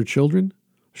your other children,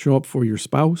 show up for your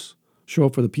spouse, show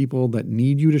up for the people that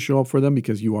need you to show up for them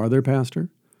because you are their pastor,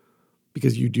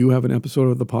 because you do have an episode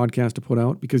of the podcast to put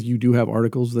out, because you do have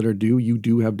articles that are due, you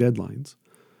do have deadlines.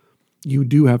 You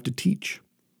do have to teach.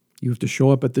 You have to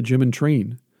show up at the gym and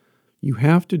train. You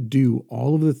have to do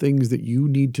all of the things that you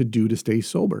need to do to stay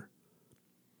sober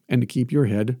and to keep your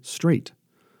head straight.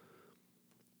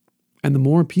 And the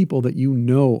more people that you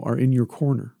know are in your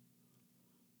corner,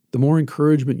 the more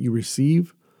encouragement you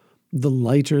receive, the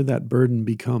lighter that burden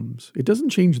becomes. It doesn't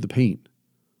change the pain.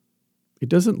 It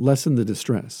doesn't lessen the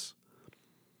distress.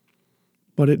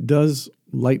 But it does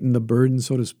lighten the burden,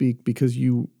 so to speak, because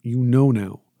you know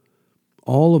now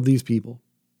all of these people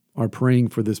are praying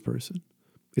for this person.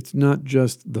 It's not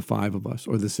just the 5 of us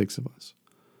or the 6 of us.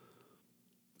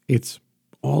 It's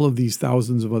all of these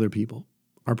thousands of other people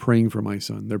are praying for my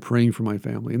son. They're praying for my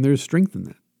family. And there's strength in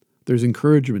that. There's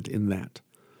encouragement in that.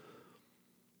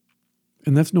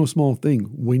 And that's no small thing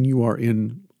when you are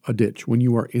in a ditch, when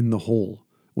you are in the hole,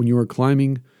 when you are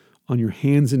climbing on your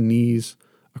hands and knees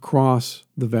across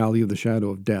the valley of the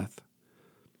shadow of death.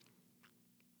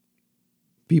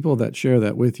 People that share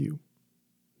that with you,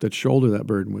 that shoulder that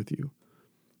burden with you,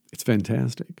 it's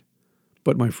fantastic.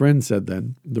 But my friend said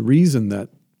then, the reason that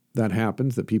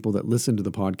happens, that people that listen to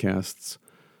the podcasts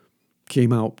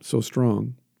came out so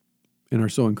strong and are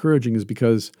so encouraging is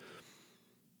because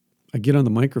I get on the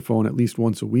microphone at least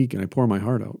once a week and I pour my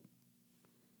heart out.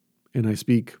 And I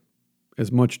speak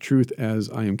as much truth as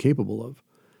I am capable of.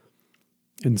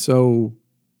 And so,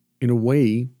 in a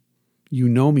way, you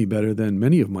know me better than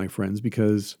many of my friends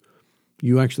because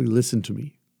you actually listen to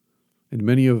me. And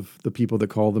many of the people that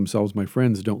call themselves my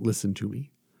friends don't listen to me.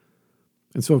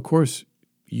 And so, of course,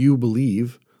 you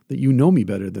believe that you know me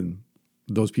better than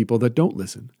those people that don't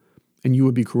listen. And you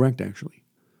would be correct, actually.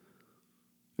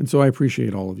 And so I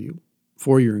appreciate all of you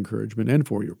for your encouragement and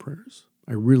for your prayers.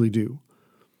 I really do,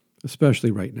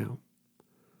 especially right now.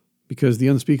 Because the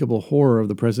unspeakable horror of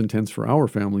the present tense for our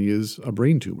family is a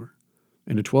brain tumor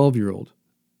and a 12-year-old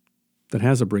that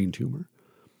has a brain tumor.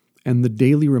 And the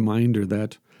daily reminder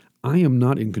that I am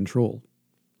not in control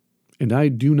and I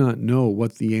do not know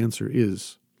what the answer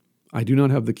is. I do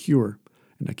not have the cure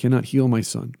and I cannot heal my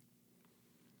son.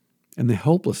 And the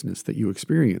helplessness that you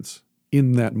experience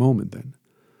in that moment then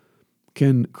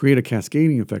can create a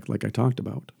cascading effect like I talked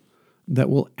about that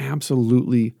will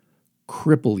absolutely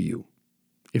cripple you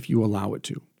if you allow it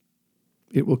to.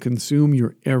 It will consume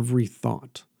your every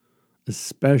thought,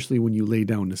 especially when you lay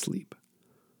down to sleep.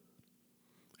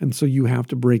 And so you have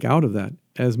to break out of that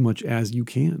as much as you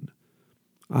can.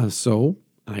 So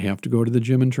I have to go to the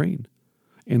gym and train.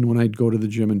 And when I go to the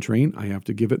gym and train, I have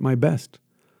to give it my best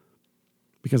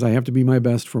because I have to be my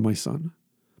best for my son.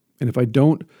 And if I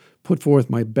don't put forth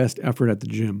my best effort at the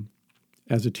gym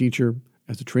as a teacher,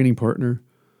 as a training partner,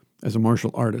 as a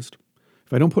martial artist,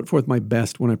 if I don't put forth my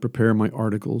best when I prepare my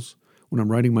articles, when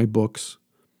I'm writing my books,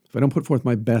 if I don't put forth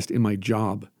my best in my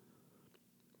job,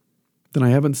 then I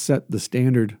haven't set the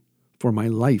standard for my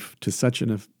life to such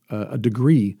a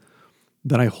degree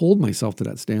that I hold myself to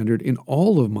that standard in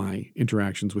all of my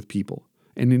interactions with people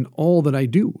and in all that I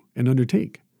do and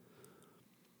undertake.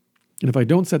 And if I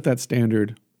don't set that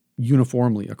standard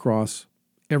uniformly across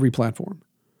every platform,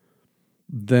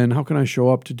 then how can I show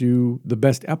up to do the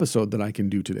best episode that I can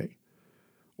do today?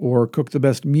 Or cook the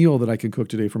best meal that I can cook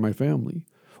today for my family?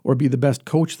 Or be the best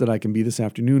coach that I can be this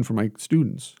afternoon for my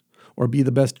students? Or be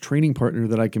the best training partner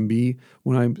that I can be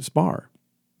when I spar?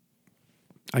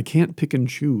 I can't pick and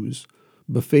choose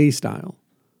buffet style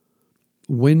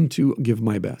when to give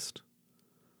my best.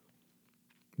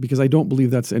 Because I don't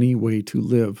believe that's any way to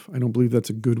live. I don't believe that's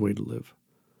a good way to live.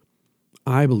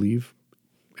 I believe,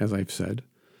 as I've said,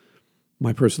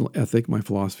 my personal ethic, my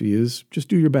philosophy is just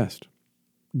do your best.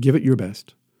 Give it your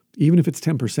best. Even if it's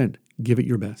 10%, give it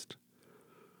your best.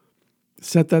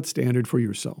 Set that standard for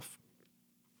yourself.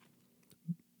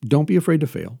 Don't be afraid to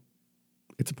fail.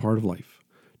 It's a part of life.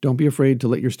 Don't be afraid to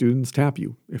let your students tap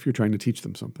you if you're trying to teach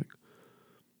them something.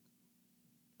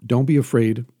 Don't be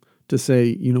afraid to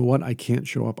say, you know what, I can't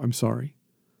show up. I'm sorry.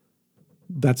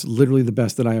 That's literally the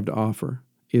best that I have to offer,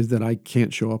 is that I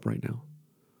can't show up right now.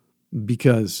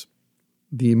 Because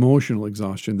the emotional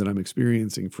exhaustion that I'm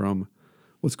experiencing from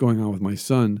what's going on with my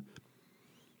son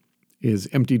is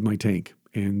emptied my tank.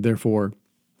 And therefore,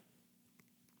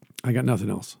 I got nothing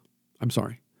else. I'm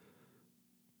sorry.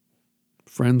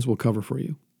 Friends will cover for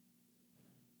you.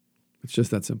 It's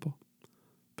just that simple.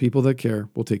 People that care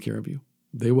will take care of you.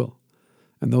 They will.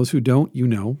 And those who don't, you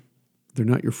know, they're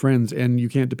not your friends and you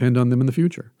can't depend on them in the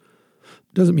future.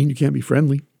 Doesn't mean you can't be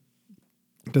friendly.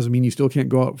 Doesn't mean you still can't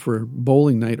go out for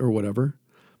bowling night or whatever.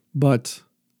 But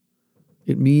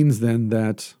it means then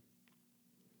that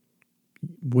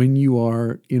when you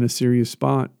are in a serious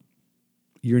spot,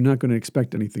 you're not going to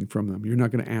expect anything from them. You're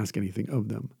not going to ask anything of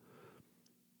them.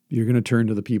 You're going to turn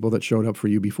to the people that showed up for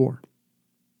you before.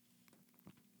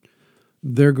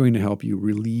 They're going to help you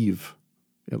relieve,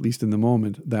 at least in the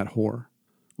moment, that horror.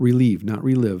 Relieve, not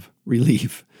relive,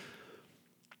 relieve.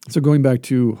 So going back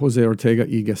to Jose Ortega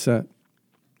y Gasset,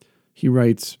 he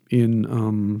writes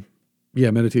in,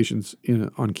 Meditations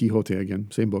on Quixote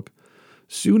again, same book.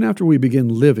 Soon after we begin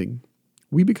living,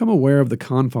 we become aware of the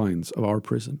confines of our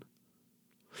prison.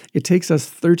 It takes us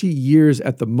 30 years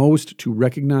at the most to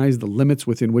recognize the limits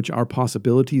within which our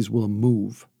possibilities will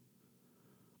move.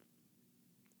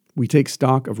 We take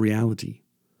stock of reality,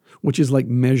 which is like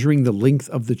measuring the length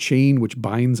of the chain which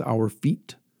binds our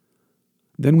feet.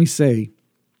 Then we say,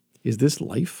 is this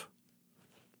life?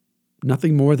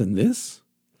 Nothing more than this?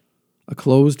 A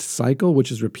closed cycle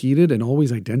which is repeated and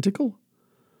always identical?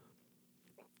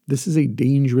 This is a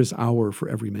dangerous hour for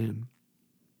every man.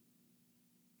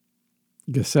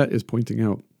 Gasset is pointing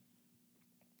out,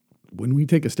 when we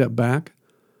take a step back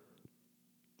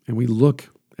and we look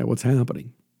at what's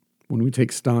happening, when we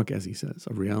take stock, as he says,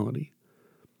 of reality,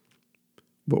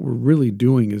 what we're really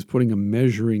doing is we're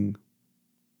measuring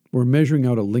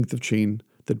out a length of chain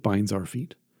that binds our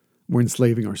feet. We're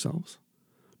enslaving ourselves.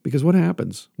 Because what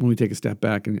happens when we take a step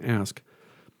back and ask,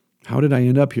 how did I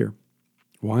end up here?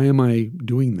 Why am I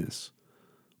doing this?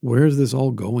 Where is this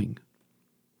all going?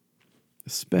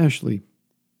 Especially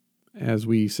as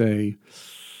we say,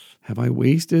 have I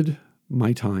wasted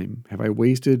my time? Have I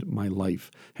wasted my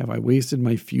life? Have I wasted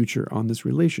my future on this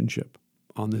relationship,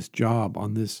 on this job,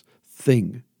 on this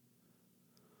thing?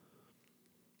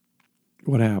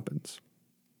 What happens?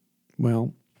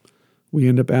 Well, we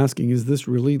end up asking, is this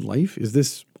really life? Is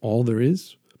this all there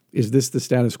is? Is this the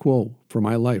status quo for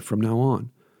my life from now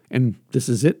on? And this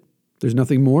is it? There's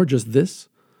nothing more, just this?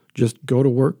 Just go to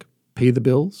work, pay the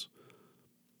bills,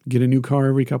 get a new car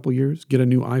every couple years, get a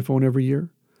new iPhone every year,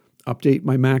 update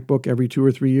my MacBook every 2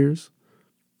 or 3 years.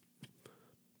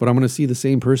 But I'm going to see the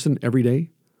same person every day,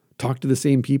 talk to the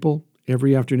same people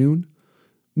every afternoon,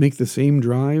 make the same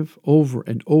drive over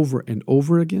and over and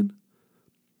over again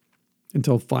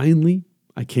until finally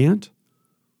I can't?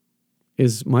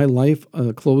 Is my life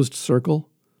a closed circle?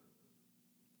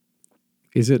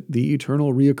 Is it the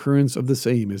eternal reoccurrence of the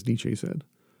same, as Nietzsche said?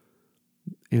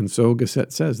 And so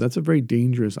Gasset says that's a very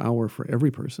dangerous hour for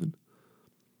every person.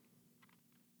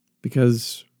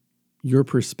 Because your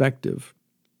perspective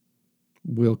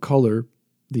will color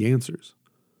the answers.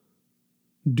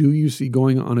 Do you see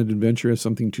going on an adventure as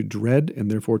something to dread and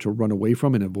therefore to run away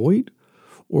from and avoid?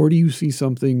 Or do you see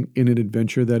something in an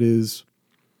adventure that is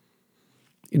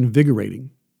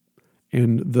invigorating?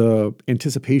 And the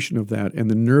anticipation of that and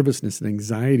the nervousness and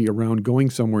anxiety around going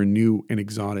somewhere new and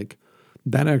exotic,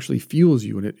 that actually fuels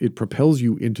you and it propels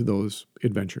you into those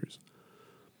adventures.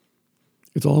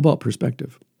 It's all about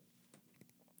perspective.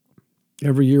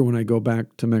 Every year when I go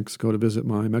back to Mexico to visit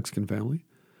my Mexican family,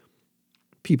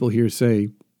 people here say,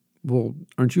 well,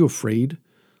 aren't you afraid?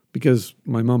 Because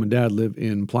my mom and dad live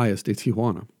in Playas de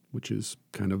Tijuana, which is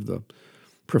kind of the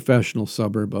professional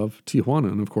suburb of Tijuana.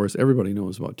 And of course, everybody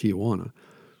knows about Tijuana.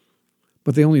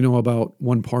 But they only know about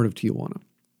one part of Tijuana.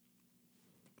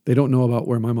 They don't know about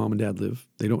where my mom and dad live.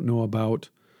 They don't know about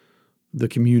the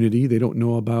community. They don't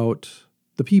know about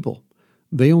the people.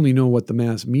 They only know what the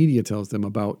mass media tells them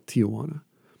about Tijuana.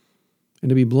 And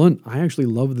to be blunt, I actually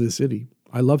love this city.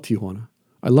 I love Tijuana.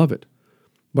 I love it.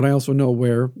 But I also know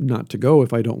where not to go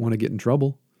if I don't want to get in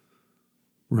trouble.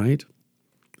 Right?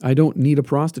 I don't need a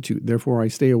prostitute. Therefore, I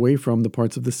stay away from the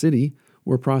parts of the city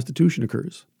where prostitution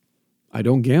occurs. I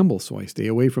don't gamble, so I stay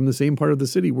away from the same part of the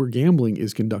city where gambling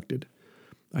is conducted.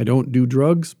 I don't do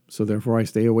drugs, so therefore I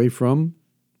stay away from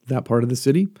that part of the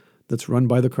city that's run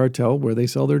by the cartel where they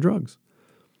sell their drugs.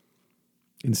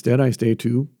 Instead, I stay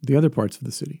to the other parts of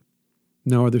the city.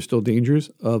 Now, are there still dangers?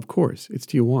 Of course. It's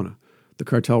Tijuana. The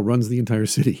cartel runs the entire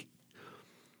city.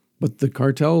 But the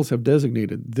cartels have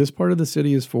designated this part of the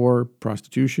city is for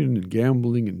prostitution and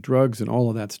gambling and drugs and all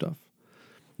of that stuff.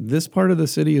 This part of the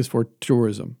city is for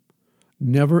tourism.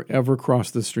 Never, ever cross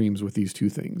the streams with these two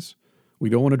things. We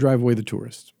don't want to drive away the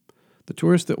tourists. The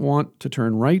tourists that want to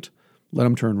turn right, let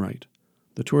them turn right.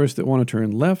 The tourists that want to turn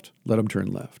left, let them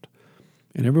turn left.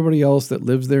 And everybody else that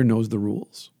lives there knows the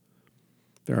rules.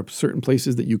 There are certain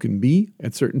places that you can be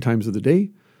at certain times of the day,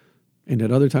 and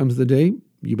at other times of the day,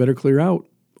 you better clear out,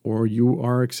 or you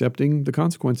are accepting the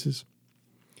consequences.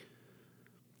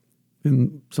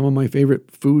 And some of my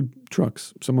favorite food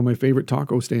trucks, some of my favorite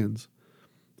taco stands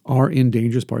are in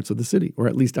dangerous parts of the city, or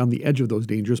at least on the edge of those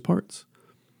dangerous parts.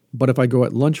 But if I go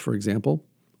at lunch, for example,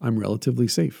 I'm relatively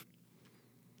safe.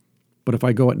 But if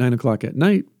I go at 9 o'clock at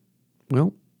night,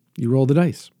 well, you roll the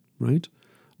dice, right?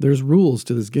 There's rules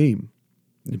to this game.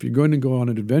 If you're going to go on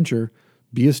an adventure,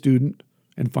 be a student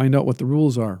and find out what the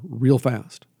rules are real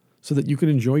fast so that you can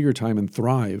enjoy your time and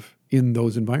thrive in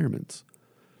those environments.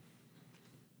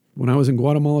 When I was in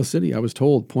Guatemala City, I was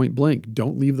told point blank,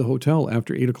 don't leave the hotel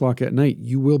after 8 o'clock at night.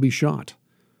 You will be shot.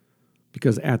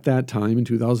 Because at that time in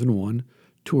 2001,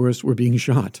 tourists were being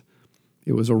shot.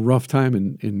 It was a rough time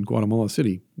in Guatemala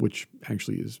City, which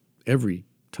actually is every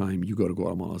time you go to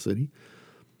Guatemala City.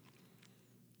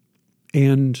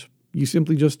 And you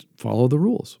simply just follow the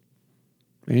rules.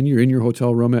 And you're in your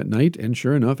hotel room at night, and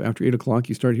sure enough, after 8 o'clock,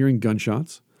 you start hearing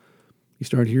gunshots. You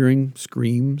start hearing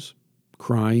screams,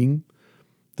 crying,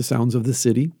 the sounds of the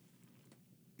city.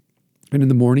 And in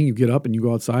the morning, you get up and you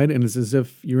go outside, and it's as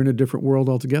if you're in a different world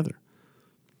altogether.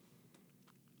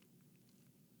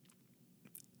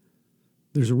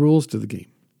 There's rules to the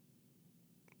game.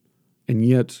 And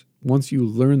yet, once you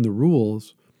learn the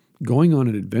rules, going on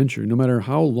an adventure, no matter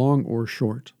how long or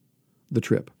short the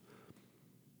trip,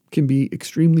 can be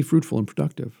extremely fruitful and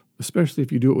productive, especially if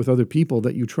you do it with other people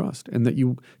that you trust and that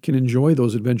you can enjoy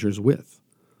those adventures with.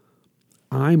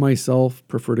 I myself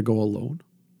prefer to go alone.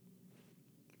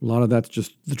 A lot of that's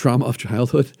just the trauma of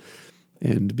childhood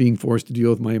and being forced to deal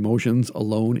with my emotions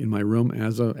alone in my room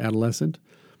as an adolescent.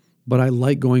 But I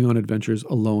like going on adventures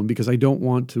alone because I don't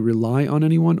want to rely on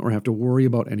anyone or have to worry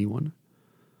about anyone.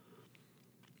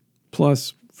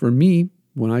 Plus, for me,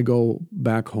 when I go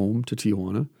back home to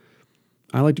Tijuana,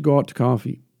 I like to go out to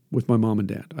coffee with my mom and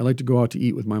dad. I like to go out to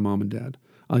eat with my mom and dad.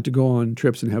 I like to go on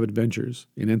trips and have adventures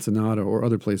in Ensenada or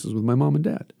other places with my mom and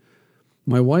dad.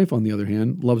 My wife, on the other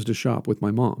hand, loves to shop with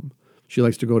my mom. She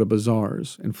likes to go to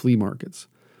bazaars and flea markets.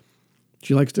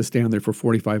 She likes to stand there for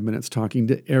 45 minutes talking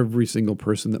to every single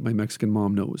person that my Mexican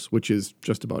mom knows, which is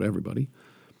just about everybody.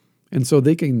 And so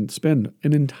they can spend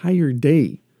an entire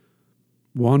day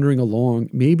wandering along.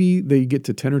 Maybe they get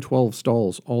to 10 or 12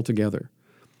 stalls altogether.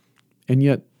 And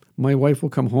yet, my wife will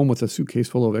come home with a suitcase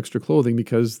full of extra clothing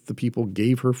because the people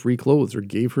gave her free clothes or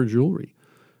gave her jewelry.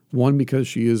 One, because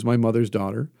she is my mother's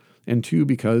daughter, and two,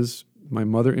 because my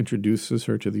mother introduces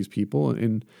her to these people,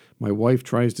 and my wife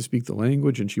tries to speak the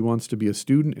language, and she wants to be a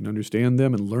student and understand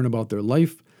them and learn about their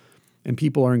life, and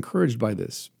people are encouraged by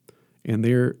this, and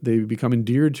they become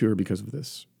endeared to her because of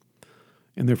this,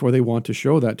 and therefore they want to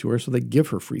show that to her, so they give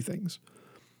her free things.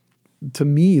 To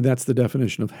me, that's the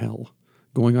definition of hell.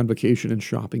 Going on vacation and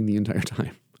shopping the entire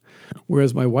time.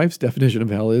 Whereas my wife's definition of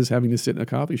hell is having to sit in a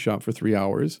coffee shop for 3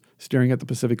 hours, staring at the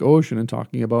Pacific Ocean and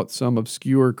talking about some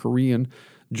obscure Korean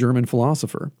German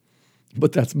philosopher.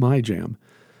 But that's my jam.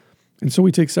 And so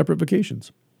we take separate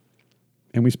vacations.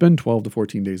 And we spend 12 to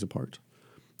 14 days apart.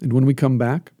 And when we come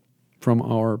back from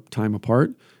our time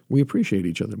apart, we appreciate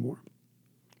each other more.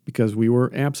 Because we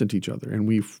were absent each other. And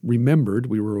we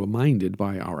were reminded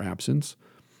by our absence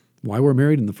why we're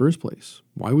married in the first place,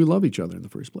 why we love each other in the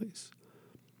first place.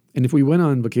 And if we went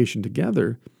on vacation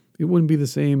together, it wouldn't be the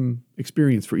same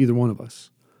experience for either one of us.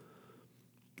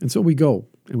 And so we go,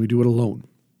 and we do it alone.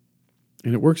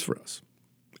 And it works for us,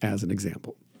 as an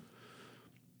example.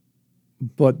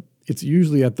 But it's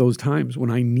usually at those times when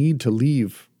I need to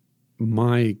leave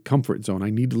my comfort zone,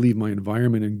 I need to leave my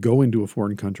environment and go into a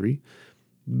foreign country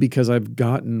because I've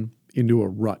gotten into a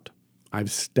rut. I've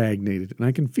stagnated, and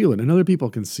I can feel it, and other people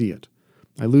can see it.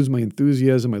 I lose my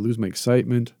enthusiasm. I lose my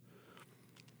excitement.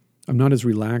 I'm not as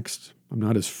relaxed. I'm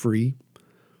not as free.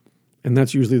 And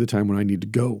that's usually the time when I need to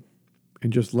go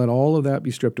and just let all of that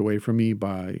be stripped away from me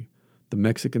by the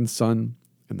Mexican sun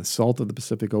and the salt of the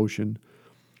Pacific Ocean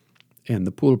and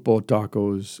the pulpo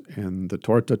tacos and the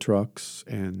torta trucks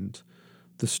and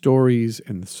the stories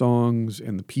and the songs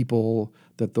and the people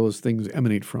that those things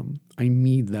emanate from. I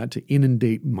need that to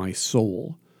inundate my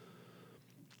soul.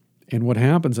 And what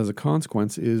happens as a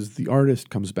consequence is the artist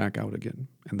comes back out again,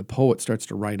 and the poet starts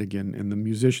to write again, and the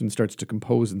musician starts to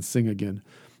compose and sing again,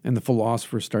 and the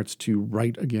philosopher starts to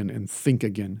write again and think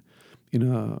again in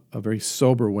a very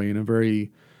sober way, in a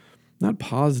very, not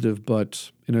positive,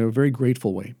 but in a very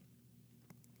grateful way.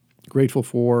 Grateful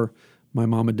for my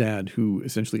mom and dad, who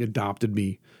essentially adopted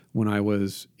me when I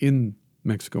was in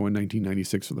Mexico in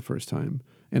 1996 for the first time.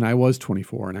 And I was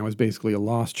 24, and I was basically a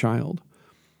lost child.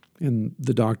 And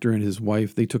the doctor and his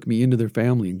wife, they took me into their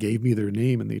family and gave me their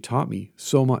name, and they taught me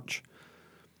so much.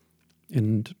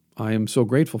 And I am so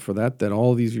grateful for that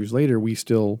all these years later, we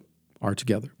still are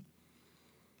together.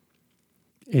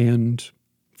 And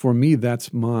for me,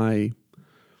 that's my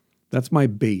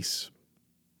base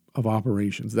of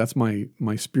operations. That's my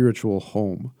spiritual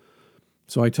home.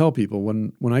 So I tell people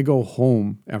when I go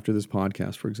home after this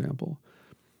podcast, for example,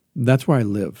 that's where I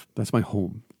live. That's my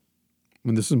home.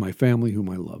 And this is my family whom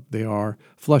I love. They are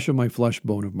flesh of my flesh,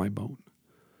 bone of my bone.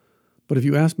 But if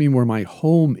you ask me where my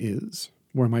home is,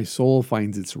 where my soul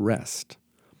finds its rest,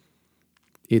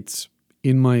 it's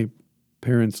in my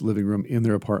parents' living room in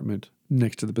their apartment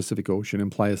next to the Pacific Ocean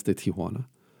in Playas de Tijuana.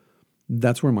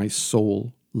 That's where my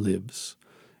soul lives.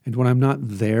 And when I'm not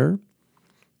there,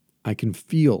 I can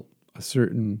feel a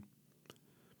certain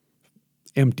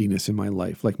emptiness in my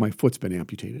life, like my foot's been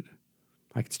amputated.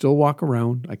 I can still walk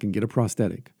around, I can get a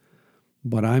prosthetic,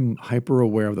 but I'm hyper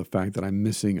aware of the fact that I'm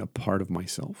missing a part of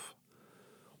myself.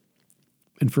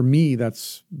 And for me,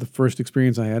 that's the first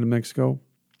experience I had in Mexico,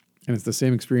 and it's the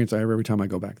same experience I have every time I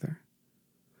go back there.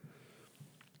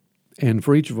 And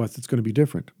for each of us, it's going to be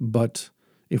different. But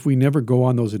if we never go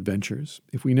on those adventures,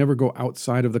 if we never go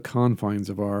outside of the confines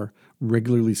of our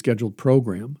regularly scheduled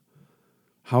program,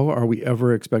 how are we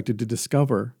ever expected to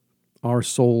discover our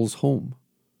soul's home,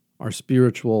 our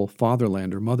spiritual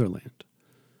fatherland or motherland?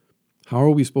 How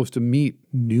are we supposed to meet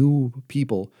new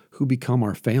people who become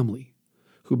our family,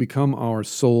 who become our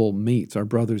soul mates, our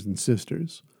brothers and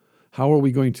sisters? How are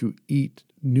we going to eat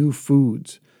new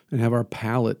foods and have our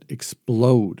palate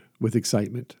explode with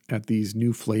excitement at these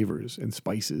new flavors and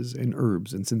spices and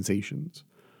herbs and sensations?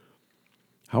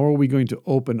 How are we going to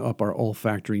open up our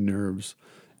olfactory nerves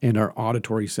and our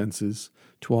auditory senses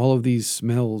to all of these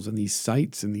smells and these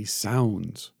sights and these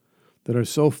sounds that are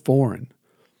so foreign?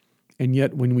 And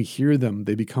yet when we hear them,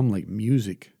 they become like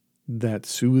music that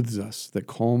soothes us, that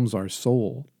calms our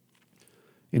soul.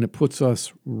 And it puts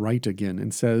us right again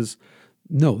and says,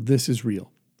 no, this is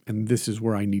real. And this is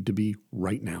where I need to be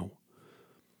right now.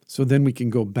 So then we can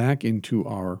go back into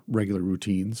our regular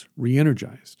routines,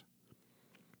 re-energized.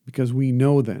 Because we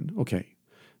know then, okay,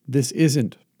 this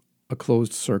isn't a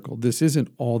closed circle. This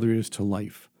isn't all there is to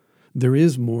life. There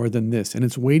is more than this, and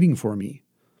it's waiting for me.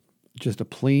 Just a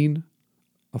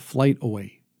flight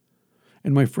away.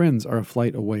 And my friends are a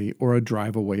flight away, or a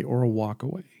drive away, or a walk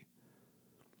away.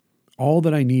 All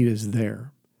that I need is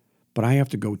there, but I have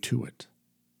to go to it.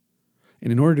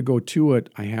 And in order to go to it,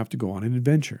 I have to go on an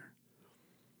adventure.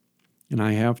 And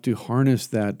I have to harness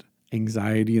that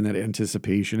anxiety and that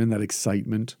anticipation and that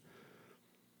excitement.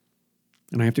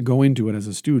 And I have to go into it as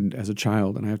a student, as a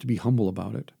child, and I have to be humble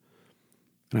about it.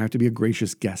 And I have to be a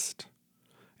gracious guest.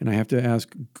 And I have to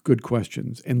ask good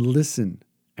questions and listen,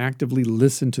 actively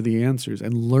listen to the answers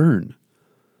and learn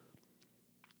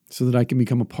so that I can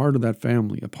become a part of that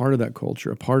family, a part of that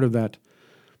culture, a part of that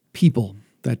people,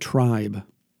 that tribe.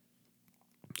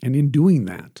 And in doing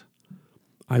that,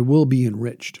 I will be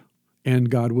enriched.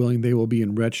 And God willing, they will be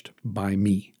enriched by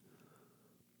me.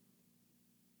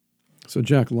 So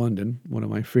Jack London, one of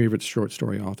my favorite short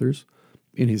story authors,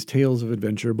 in his Tales of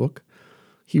Adventure book,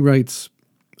 he writes,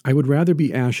 I would rather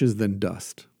be ashes than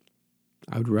dust.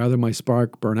 I would rather my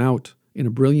spark burn out in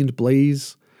a brilliant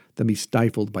blaze than be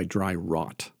stifled by dry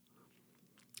rot.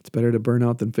 It's better to burn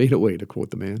out than fade away, to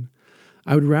quote the man.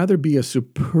 I would rather be a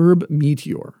superb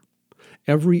meteor,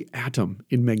 every atom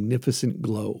in magnificent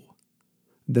glow,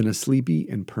 than a sleepy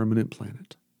and permanent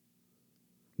planet.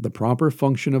 The proper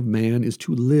function of man is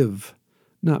to live,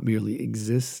 not merely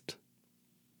exist.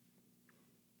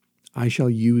 I shall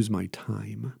use my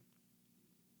time.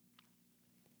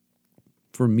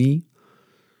 For me,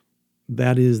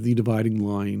 that is the dividing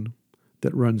line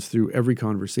that runs through every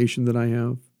conversation that I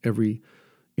have, every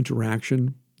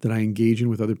interaction that I engage in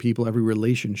with other people, every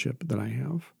relationship that I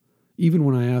have. Even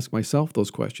when I ask myself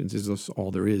those questions, is this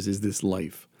all there is? Is this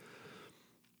life?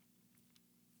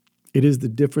 It is the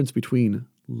difference between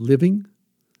living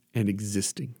and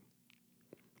existing.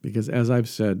 Because as I've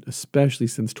said, especially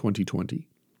since 2020,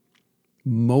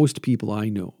 Most people I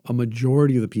know, a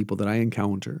majority of the people that I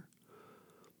encounter,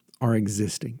 are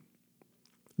existing.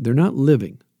 They're not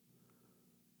living.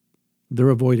 They're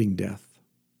avoiding death.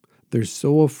 They're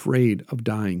so afraid of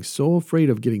dying, so afraid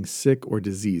of getting sick or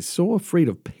disease, so afraid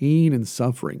of pain and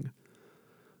suffering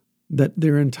that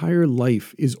their entire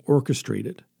life is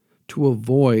orchestrated to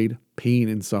avoid pain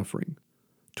and suffering,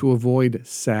 to avoid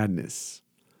sadness.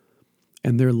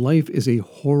 And their life is a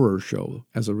horror show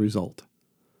as a result,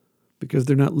 because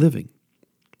they're not living.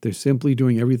 They're simply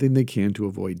doing everything they can to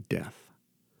avoid death.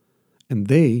 And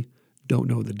they don't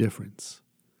know the difference.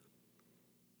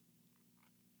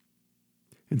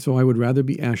 And so I would rather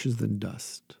be ashes than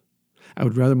dust. I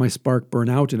would rather my spark burn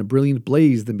out in a brilliant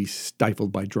blaze than be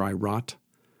stifled by dry rot.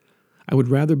 I would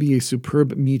rather be a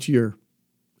superb meteor,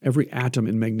 every atom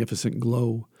in magnificent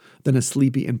glow, than a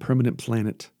sleepy and permanent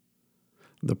planet.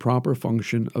 The proper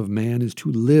function of man is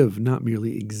to live, not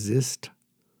merely exist.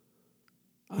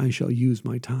 I shall use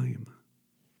my time.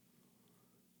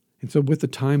 And so with the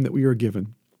time that we are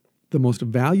given, the most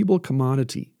valuable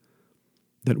commodity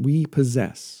that we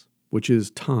possess, which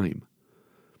is time,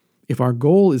 if our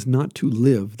goal is not to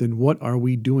live, then what are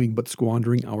we doing but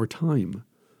squandering our time?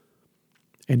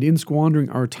 And in squandering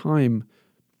our time,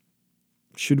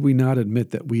 should we not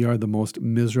admit that we are the most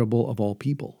miserable of all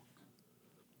people?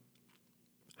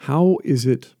 How is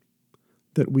it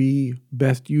that we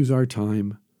best use our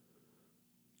time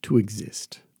to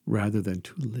exist rather than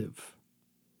to live?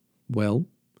 Well,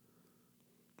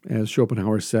 as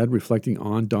Schopenhauer said, reflecting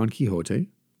on Don Quixote,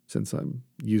 since I'm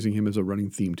using him as a running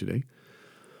theme today,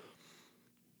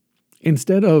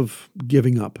 instead of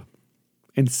giving up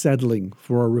and settling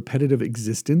for a repetitive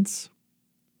existence,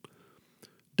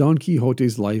 Don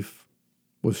Quixote's life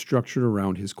was structured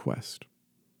around his quest.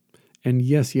 And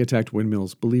yes, he attacked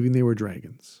windmills, believing they were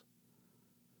dragons.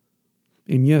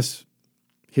 And yes,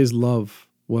 his love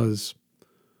was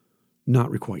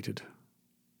not requited.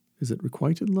 Is it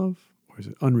requited love or is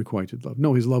it unrequited love?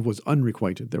 No, his love was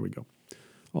unrequited. There we go.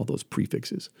 All those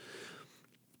prefixes.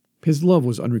 His love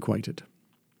was unrequited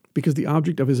because the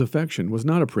object of his affection was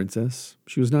not a princess.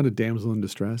 She was not a damsel in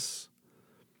distress.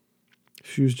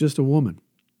 She was just a woman.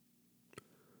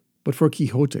 But for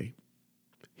Quixote,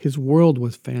 his world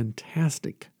was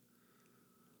fantastic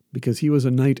because he was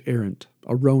a knight-errant,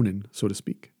 a ronin, so to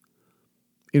speak,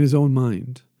 in his own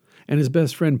mind. And his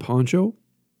best friend, Pancho,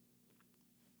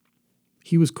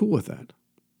 he was cool with that.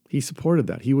 He supported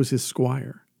that. He was his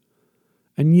squire.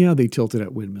 And yeah, they tilted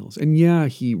at windmills. And yeah,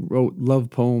 he wrote love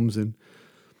poems and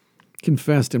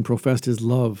confessed and professed his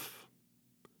love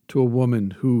to a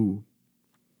woman who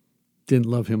didn't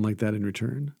love him like that in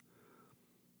return.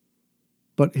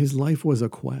 But his life was a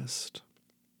quest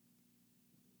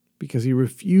because he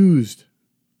refused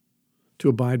to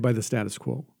abide by the status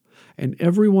quo. And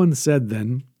everyone said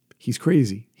then, he's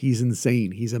crazy, he's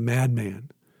insane, he's a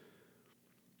madman.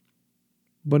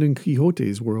 But in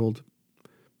Quixote's world,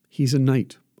 he's a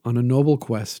knight on a noble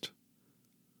quest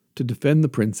to defend the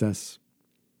princess,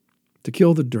 to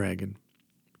kill the dragon,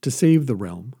 to save the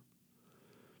realm.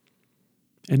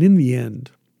 And in the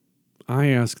end, I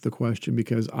ask the question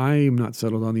because I am not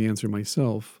settled on the answer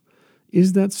myself.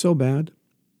 Is that so bad?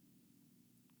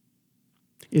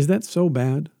 Is that so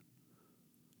bad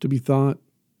to be thought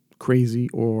crazy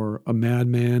or a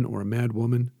madman or a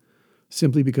madwoman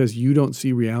simply because you don't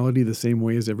see reality the same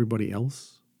way as everybody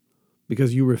else?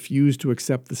 Because you refuse to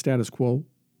accept the status quo?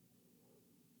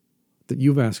 That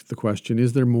you've asked the question,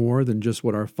 is there more than just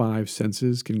what our five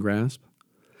senses can grasp?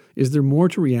 Is there more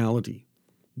to reality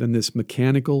than this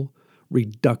mechanical,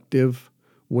 reductive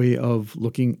way of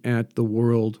looking at the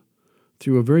world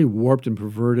through a very warped and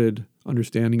perverted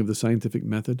understanding of the scientific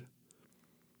method?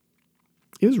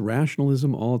 Is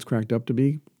rationalism all it's cracked up to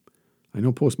be? I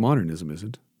know postmodernism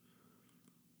isn't.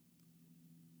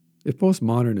 If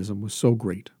postmodernism was so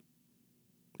great,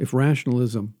 if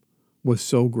rationalism was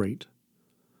so great,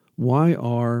 why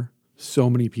are so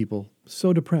many people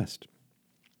so depressed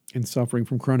and suffering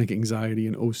from chronic anxiety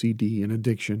and OCD and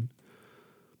addiction?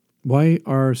 Why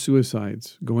are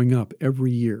suicides going up every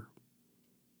year?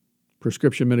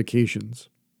 Prescription medications,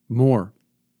 more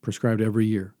prescribed every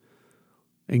year.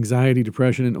 Anxiety,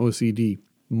 depression, and OCD,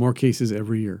 more cases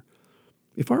every year.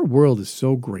 If our world is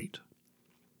so great,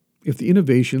 if the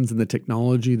innovations and the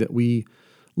technology that we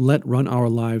let run our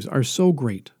lives are so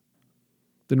great,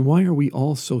 then why are we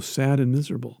all so sad and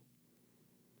miserable?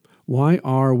 Why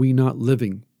are we not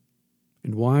living?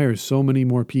 And why are so many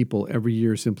more people every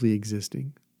year simply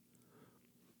existing?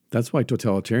 That's why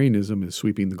totalitarianism is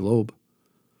sweeping the globe.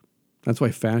 That's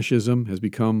why fascism has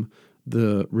become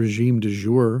the regime du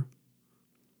jour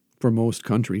for most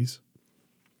countries.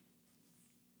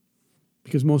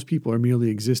 because most people are merely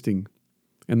existing,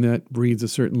 and that breeds a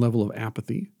certain level of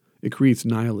apathy. It creates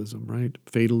nihilism, right?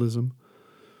 Fatalism.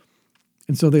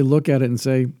 And so they look at it and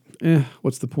say,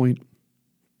 what's the point?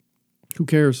 Who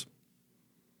cares?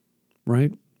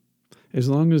 Right? As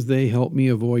long as they help me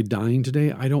avoid dying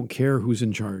today, I don't care who's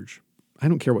in charge. I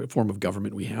don't care what form of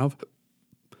government we have.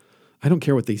 I don't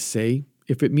care what they say.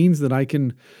 If it means that I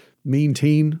can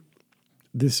maintain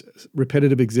this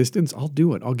repetitive existence, I'll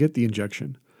do it. I'll get the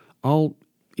injection. I'll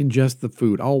ingest the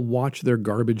food. I'll watch their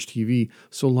garbage TV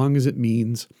so long as it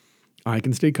means I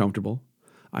can stay comfortable,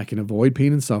 I can avoid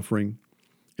pain and suffering,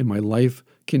 and my life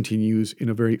continues in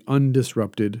a very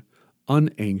undisrupted,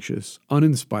 unanxious,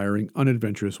 uninspiring,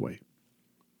 unadventurous way.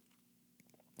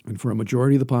 And for a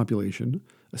majority of the population,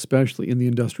 especially in the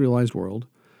industrialized world,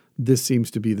 this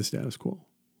seems to be the status quo.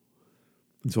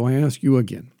 And so I ask you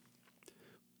again,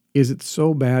 is it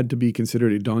so bad to be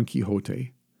considered a Don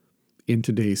Quixote in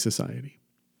today's society?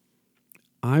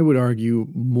 I would argue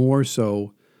more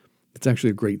so it's actually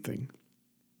a great thing.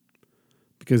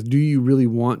 Because do you really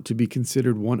want to be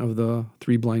considered one of the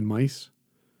three blind mice?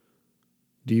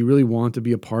 Do you really want to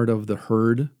be a part of the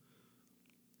herd?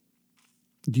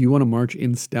 Do you want to march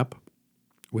in step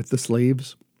with the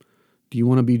slaves? Do you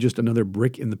want to be just another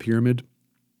brick in the pyramid?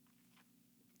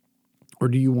 Or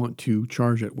do you want to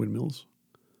charge at windmills?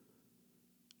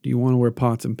 Do you want to wear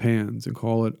pots and pans and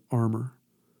call it armor?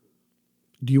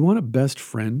 Do you want a best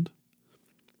friend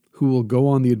who will go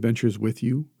on the adventures with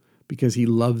you because he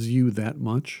loves you that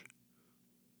much?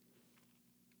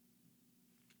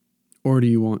 Or do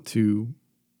you want to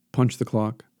punch the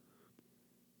clock,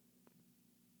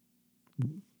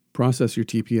 process your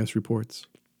TPS reports,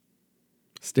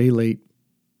 stay late,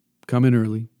 come in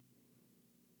early,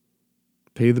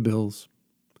 pay the bills,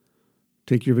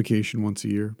 take your vacation once a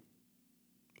year,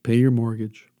 pay your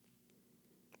mortgage,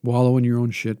 wallow in your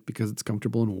own shit because it's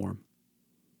comfortable and warm?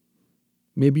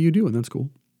 Maybe you do, and that's cool.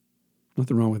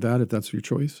 Nothing wrong with that if that's your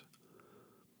choice.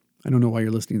 I don't know why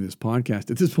you're listening to this podcast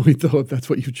at this point, though, if that's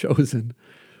what you've chosen.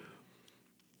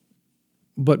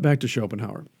 But back to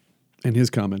Schopenhauer and his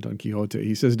comment on Quixote.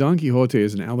 He says, Don Quixote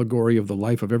is an allegory of the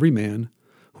life of every man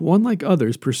who, unlike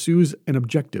others, pursues an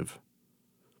objective,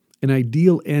 an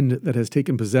ideal end that has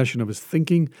taken possession of his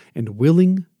thinking and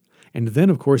willing, and then,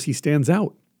 of course, he stands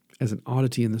out as an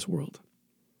oddity in this world.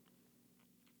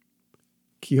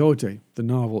 Quixote, the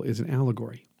novel, is an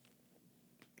allegory,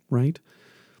 right?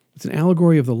 It's an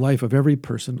allegory of the life of every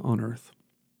person on earth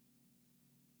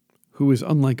who is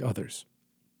unlike others.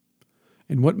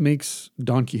 And what makes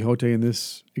Don Quixote in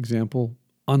this example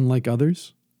unlike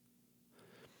others?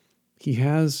 He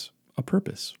has a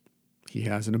purpose. He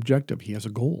has an objective. He has a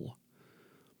goal.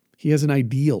 He has an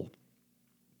ideal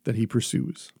that he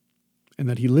pursues and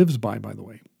that he lives by the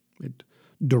way. It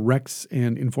directs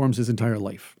and informs his entire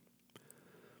life.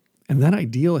 And that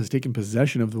ideal has taken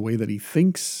possession of the way that he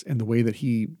thinks and the way that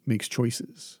he makes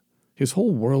choices. His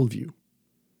whole worldview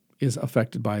is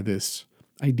affected by this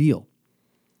ideal.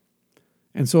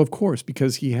 And so, of course,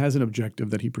 because he has an objective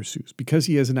that he pursues, because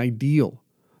he has an ideal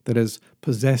that has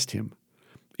possessed him,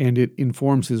 and it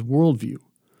informs his worldview,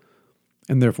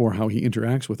 and therefore how he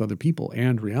interacts with other people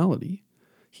and reality,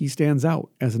 he stands out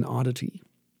as an oddity.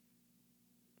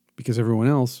 Because everyone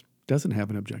else doesn't have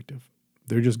an objective.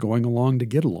 They're just going along to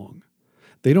get along.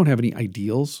 They don't have any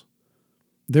ideals.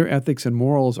 Their ethics and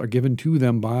morals are given to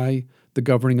them by the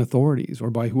governing authorities or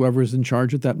by whoever is in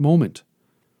charge at that moment.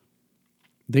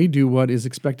 They do what is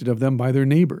expected of them by their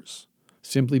neighbors,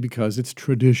 simply because it's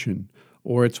tradition,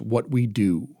 or it's what we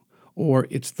do, or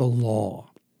it's the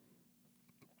law.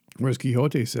 Whereas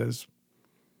Quixote says,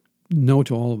 no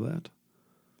to all of that.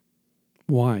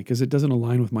 Why? Because it doesn't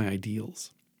align with my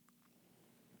ideals.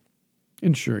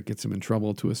 And sure, it gets him in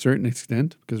trouble to a certain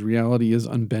extent, because reality is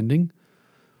unbending.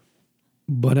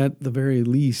 But at the very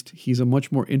least, he's a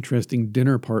much more interesting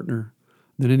dinner partner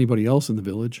than anybody else in the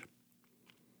village.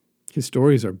 His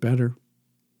stories are better.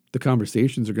 The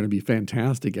conversations are going to be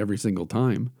fantastic every single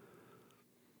time.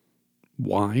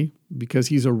 Why? Because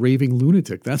he's a raving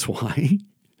lunatic, that's why.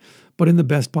 But in the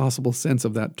best possible sense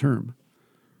of that term.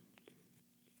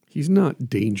 He's not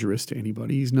dangerous to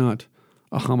anybody. He's not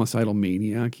a homicidal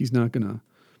maniac. He's not going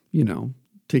to,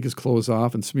 take his clothes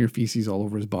off and smear feces all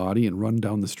over his body and run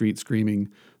down the street screaming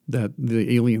that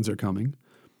the aliens are coming.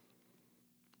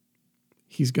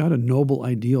 He's got a noble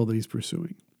ideal that he's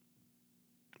pursuing.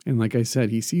 And like I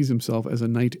said, he sees himself as a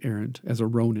knight errant, as a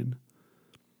Ronin,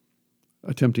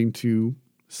 attempting to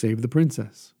save the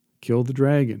princess, kill the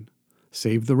dragon,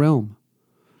 save the realm.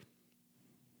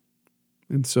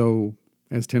 And so,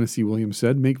 as Tennessee Williams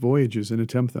said, make voyages and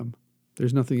attempt them.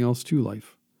 There's nothing else to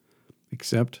life,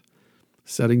 except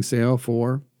setting sail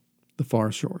for the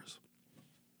far shores.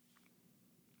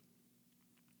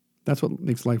 That's what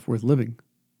makes life worth living.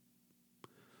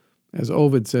 As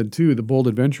Ovid said too, the bold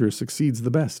adventurer succeeds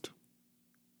the best.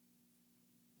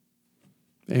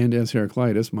 And as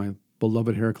Heraclitus, my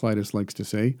beloved Heraclitus, likes to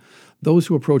say, those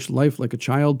who approach life like a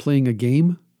child playing a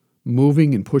game,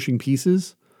 moving and pushing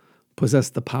pieces, possess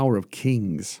the power of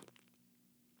kings.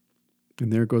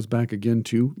 And there it goes back again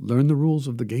to learn the rules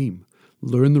of the game.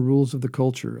 Learn the rules of the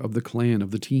culture, of the clan,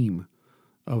 of the team,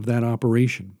 of that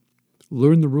operation.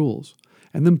 Learn the rules.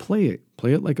 And then play it.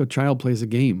 Play it like a child plays a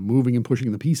game, moving and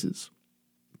pushing the pieces.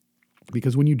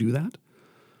 Because when you do that,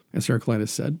 as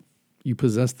Heraclitus said, you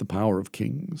possess the power of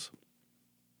kings.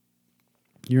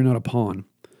 You're not a pawn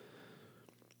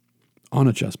on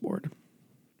a chessboard.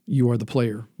 You are the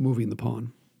player moving the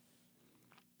pawn.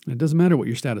 And it doesn't matter what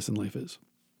your status in life is.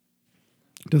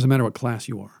 It doesn't matter what class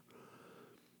you are.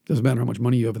 It doesn't matter how much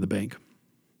money you have in the bank.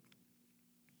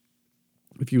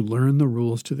 If you learn the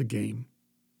rules to the game,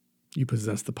 you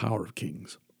possess the power of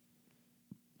kings.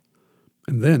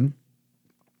 And then,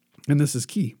 and this is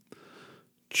key,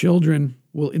 children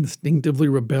will instinctively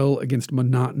rebel against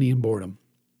monotony and boredom.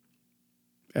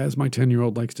 As my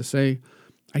 10-year-old likes to say,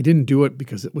 I didn't do it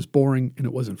because it was boring and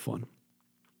it wasn't fun.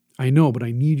 I know, but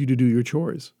I need you to do your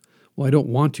chores. Well, I don't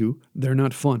want to. They're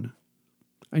not fun.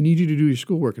 I need you to do your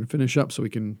schoolwork and finish up so we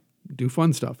can do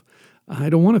fun stuff. I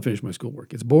don't want to finish my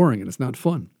schoolwork. It's boring and it's not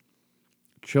fun.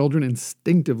 Children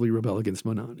instinctively rebel against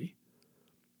monotony.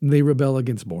 They rebel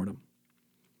against boredom.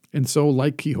 And so,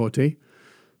 like Quixote,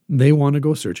 they want to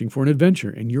go searching for an adventure,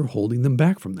 and you're holding them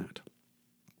back from that.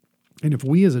 And if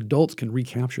we as adults can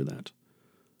recapture that,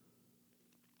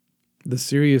 the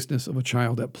seriousness of a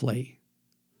child at play,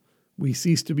 we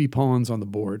cease to be pawns on the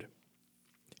board,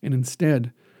 and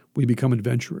instead we become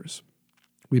adventurers.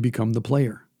 We become the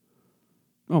player.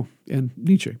 Oh, and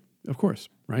Nietzsche, of course,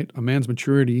 right? A man's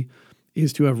maturity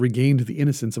is to have regained the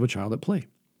innocence of a child at play.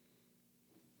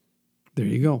 There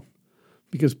you go.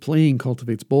 Because playing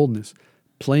cultivates boldness.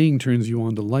 Playing turns you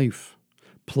on to life.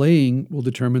 Playing will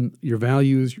determine your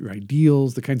values, your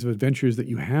ideals, the kinds of adventures that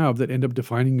you have that end up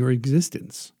defining your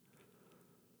existence.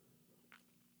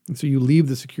 And so you leave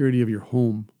the security of your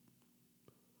home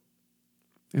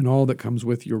and all that comes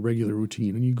with your regular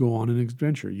routine, and you go on an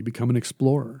adventure. You become an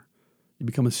explorer. You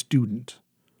become a student.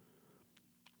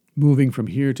 Moving from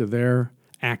here to there,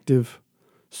 active,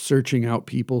 searching out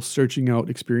people, searching out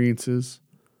experiences.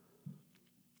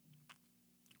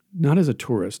 Not as a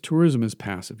tourist. Tourism is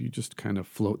passive. You just kind of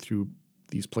float through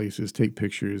these places, take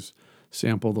pictures,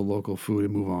 sample the local food,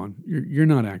 and move on. You're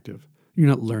not active. You're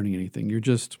not learning anything. You're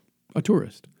just a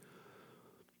tourist.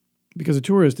 Because a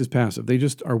tourist is passive. They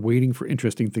just are waiting for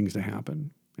interesting things to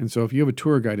happen. And so if you have a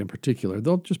tour guide in particular,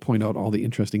 they'll just point out all the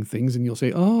interesting things, and you'll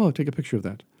say, oh, take a picture of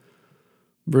that.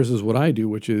 Versus what I do,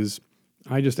 which is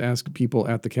I just ask people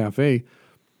at the cafe,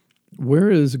 where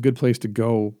is a good place to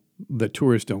go that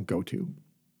tourists don't go to?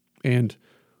 And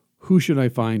who should I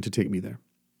find to take me there?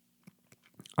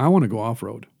 I want to go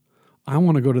off-road. I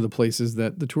want to go to the places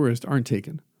that the tourists aren't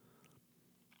taken.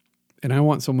 And I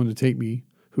want someone to take me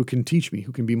who can teach me,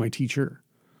 who can be my teacher.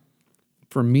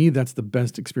 For me, that's the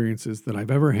best experiences that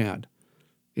I've ever had,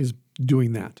 is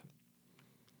doing that.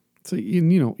 So,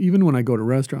 even when I go to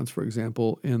restaurants, for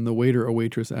example, and the waiter or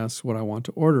waitress asks what I want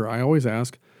to order, I always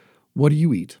ask, what do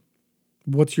you eat?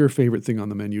 What's your favorite thing on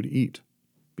the menu to eat?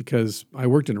 Because I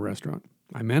worked in a restaurant.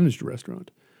 I managed a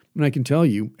restaurant. And I can tell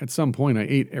you, at some point, I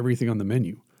ate everything on the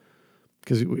menu.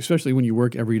 Because especially when you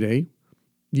work every day,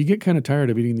 you get kind of tired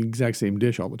of eating the exact same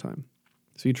dish all the time.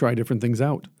 So you try different things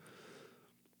out.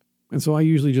 And so I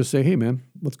usually just say, hey, man,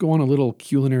 let's go on a little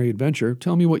culinary adventure.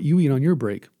 Tell me what you eat on your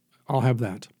break. I'll have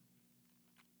that.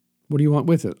 What do you want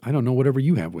with it? I don't know, whatever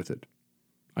you have with it.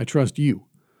 I trust you.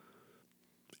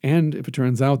 And if it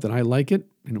turns out that I like it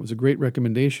and it was a great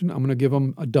recommendation, I'm going to give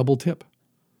them a double tip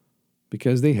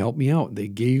because they helped me out. They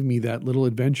gave me that little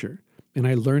adventure and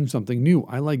I learned something new.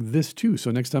 I like this too. So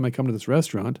next time I come to this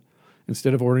restaurant,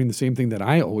 instead of ordering the same thing that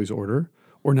I always order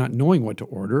or not knowing what to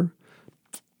order,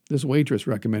 this waitress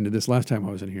recommended this last time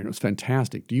I was in here and it was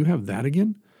fantastic. Do you have that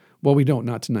again? Well, we don't,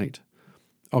 not tonight.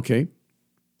 Okay,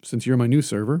 since you're my new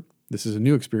server, this is a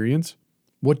new experience.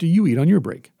 What do you eat on your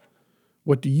break?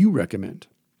 What do you recommend?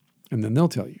 And then they'll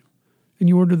tell you. And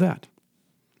you order that.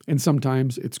 And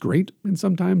sometimes it's great. And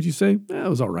sometimes you say, it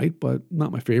was all right, but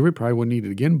not my favorite. Probably wouldn't eat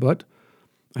it again, but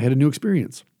I had a new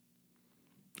experience.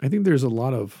 I think there's a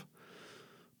lot of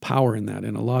power in that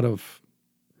and a lot of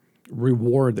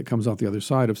reward that comes out the other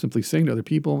side of simply saying to other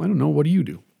people, I don't know, what do you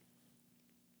do?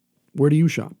 Where do you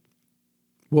shop?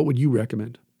 What would you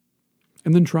recommend?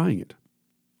 And then trying it.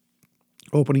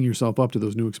 opening yourself up to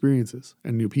those new experiences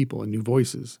and new people and new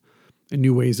voices and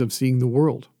new ways of seeing the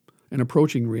world and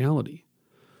approaching reality.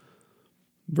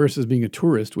 Versus being a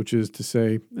tourist, which is to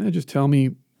say, just tell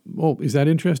me, oh, is that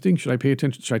interesting? Should I pay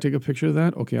attention? Should I take a picture of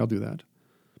that? Okay, I'll do that.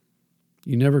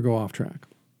 You never go off track.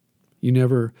 You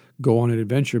never go on an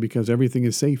adventure because everything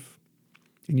is safe.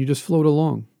 And you just float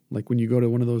along. Like when you go to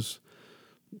one of those,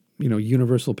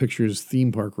 Universal Pictures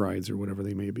theme park rides or whatever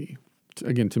they may be.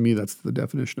 Again, to me, that's the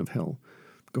definition of hell.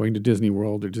 Going to Disney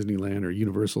World or Disneyland or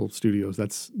Universal Studios,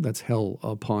 that's hell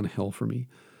upon hell for me.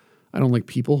 I don't like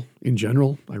people in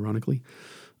general, ironically.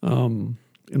 In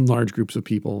large groups of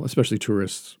people, especially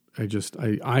tourists,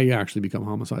 I actually become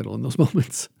homicidal in those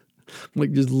moments.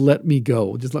 Like, just let me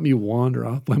go. Just let me wander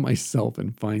off by myself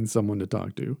and find someone to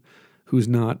talk to who's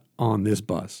not on this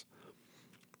bus.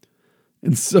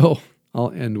 And so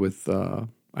I'll end with,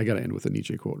 I got to end with a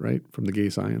Nietzsche quote, right? From The Gay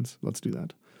Science. Let's do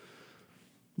that.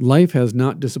 Life has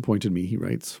not disappointed me, he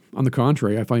writes. On the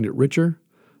contrary, I find it richer,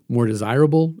 more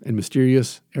desirable, and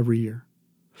mysterious every year.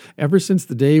 Ever since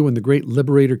the day when the great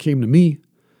liberator came to me,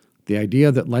 the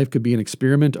idea that life could be an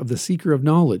experiment of the seeker of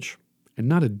knowledge and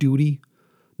not a duty,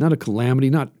 not a calamity,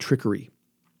 not trickery.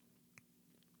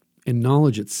 And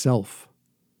knowledge itself.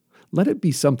 Let it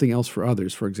be something else for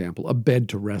others, for example, a bed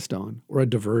to rest on, or a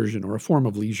diversion, or a form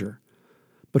of leisure.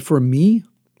 But for me,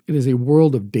 it is a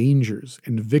world of dangers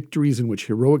and victories in which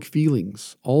heroic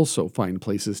feelings also find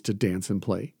places to dance and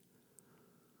play.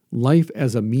 Life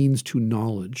as a means to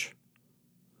knowledge.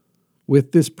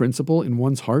 With this principle in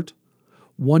one's heart,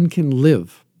 one can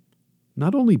live,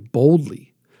 not only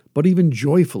boldly, but even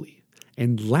joyfully,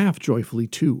 and laugh joyfully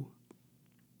too.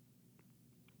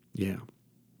 Yeah.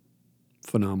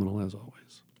 Phenomenal as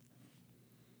always.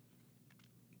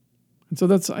 And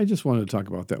so I just wanted to talk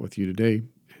about that with you today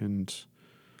and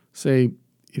say,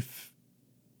 if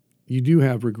you do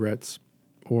have regrets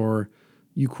or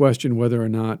you question whether or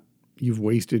not you've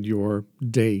wasted your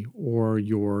day or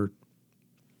your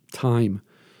time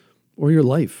or your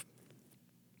life,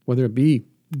 whether it be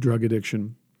drug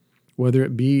addiction, whether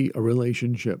it be a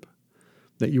relationship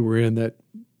that you were in that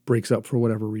breaks up for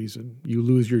whatever reason, you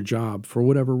lose your job for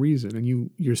whatever reason,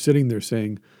 and you're sitting there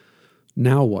saying,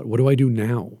 now what? What do I do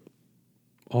now?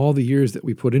 All the years that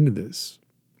we put into this,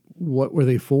 what were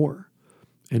they for?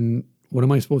 And what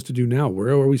am I supposed to do now? Where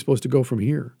are we supposed to go from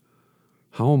here?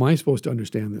 How am I supposed to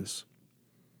understand this?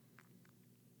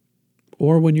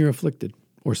 Or when you're afflicted,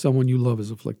 or someone you love is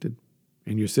afflicted,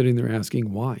 and you're sitting there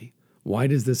asking, why? Why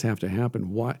does this have to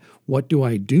happen? Why? What do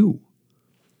I do?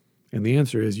 And the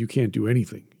answer is you can't do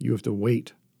anything. You have to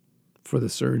wait for the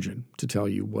surgeon to tell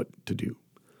you what to do.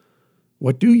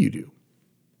 What do you do?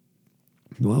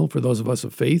 Well, for those of us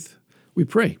of faith, we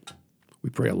pray. We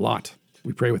pray a lot.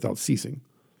 We pray without ceasing.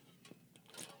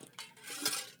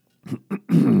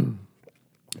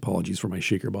 Apologies for my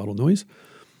shaker bottle noise.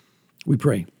 We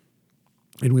pray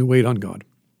and we wait on God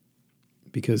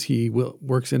because He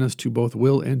works in us to both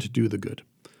will and to do the good.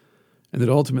 And that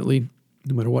ultimately,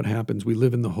 no matter what happens, we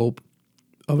live in the hope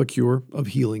of a cure, of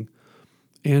healing,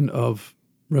 and of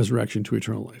resurrection to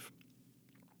eternal life.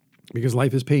 Because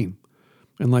life is pain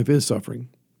and life is suffering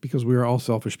because we are all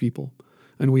selfish people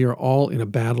and we are all in a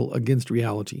battle against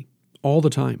reality all the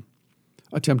time,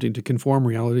 attempting to conform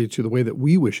reality to the way that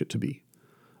we wish it to be,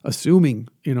 assuming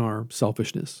in our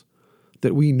selfishness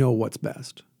that we know what's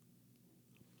best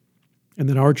and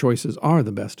that our choices are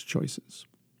the best choices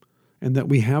and that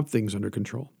we have things under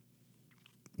control,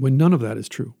 when none of that is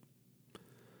true.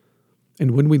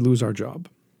 And when we lose our job,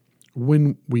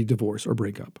 when we divorce or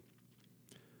break up,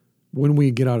 when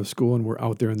we get out of school and we're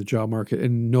out there in the job market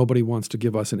and nobody wants to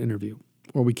give us an interview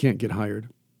or we can't get hired,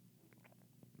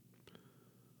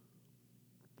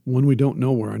 when we don't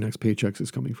know where our next paycheck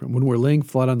is coming from, when we're laying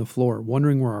flat on the floor,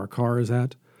 wondering where our car is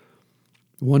at,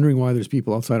 wondering why there's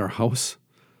people outside our house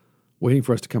waiting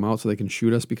for us to come out so they can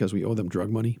shoot us because we owe them drug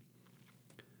money,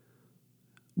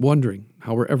 wondering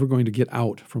how we're ever going to get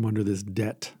out from under this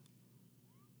debt.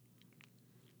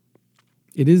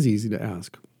 It is easy to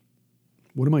ask,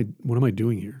 what am I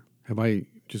doing here? Have I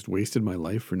just wasted my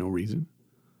life for no reason?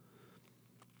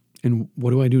 And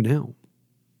what do I do now?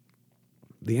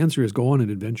 The answer is go on an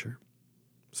adventure.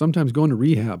 Sometimes going to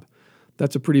rehab,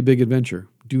 that's a pretty big adventure.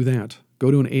 Do that.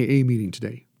 Go to an AA meeting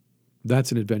today.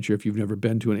 That's an adventure if you've never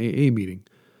been to an AA meeting.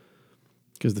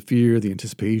 Because the fear, the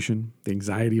anticipation, the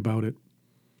anxiety about it.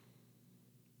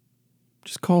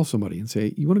 Just call somebody and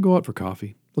say, you want to go out for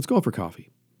coffee? Let's go out for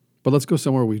coffee. But let's go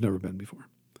somewhere we've never been before.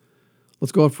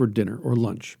 Let's go out for dinner or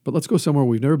lunch. But let's go somewhere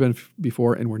we've never been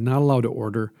before and we're not allowed to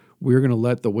order. We're going to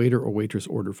let the waiter or waitress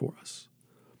order for us.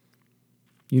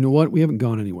 You know what? We haven't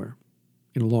gone anywhere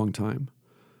in a long time.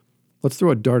 Let's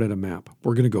throw a dart at a map.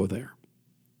 We're going to go there.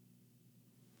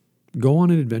 Go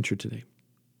on an adventure today.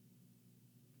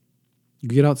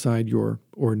 Get outside your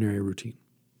ordinary routine.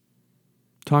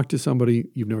 Talk to somebody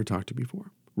you've never talked to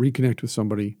before. Reconnect with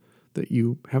somebody that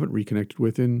you haven't reconnected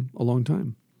with in a long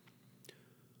time.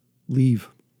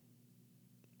 Leave.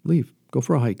 Go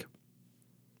for a hike.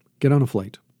 Get on a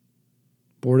flight.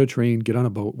 Board a train, get on a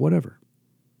boat, whatever.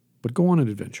 But go on an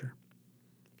adventure.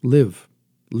 Live.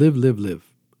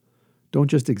 Live. Don't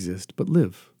just exist, but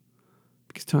live.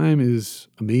 Because time is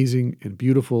amazing and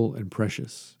beautiful and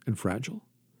precious and fragile.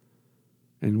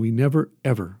 And we never,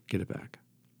 ever get it back.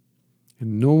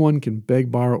 And no one can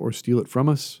beg, borrow, or steal it from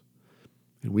us,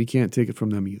 and we can't take it from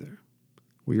them either.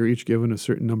 We are each given a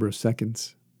certain number of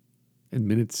seconds and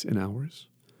minutes and hours.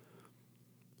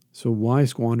 So why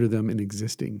squander them in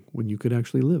existing when you could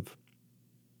actually live?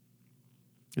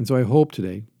 And so I hope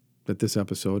today that this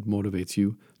episode motivates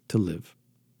you to live.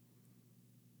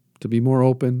 To be more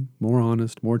open, more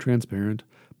honest, more transparent,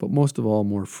 but most of all,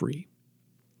 more free.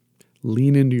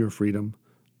 Lean into your freedom.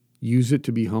 Use it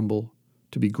to be humble,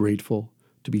 to be grateful,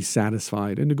 to be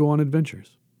satisfied, and to go on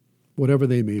adventures, whatever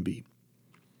they may be.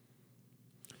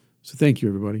 So thank you,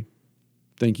 everybody.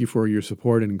 Thank you for your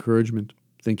support and encouragement.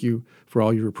 Thank you for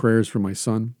all your prayers for my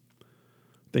son.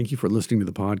 Thank you for listening to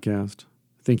the podcast.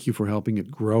 Thank you for helping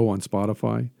it grow on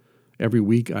Spotify. Every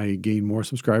week I gain more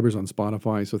subscribers on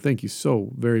Spotify, so thank you so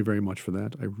very, very much for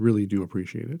that. I really do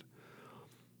appreciate it.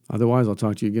 Otherwise, I'll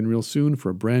talk to you again real soon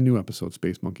for a brand new episode,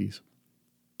 Space Monkeys.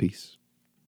 Peace.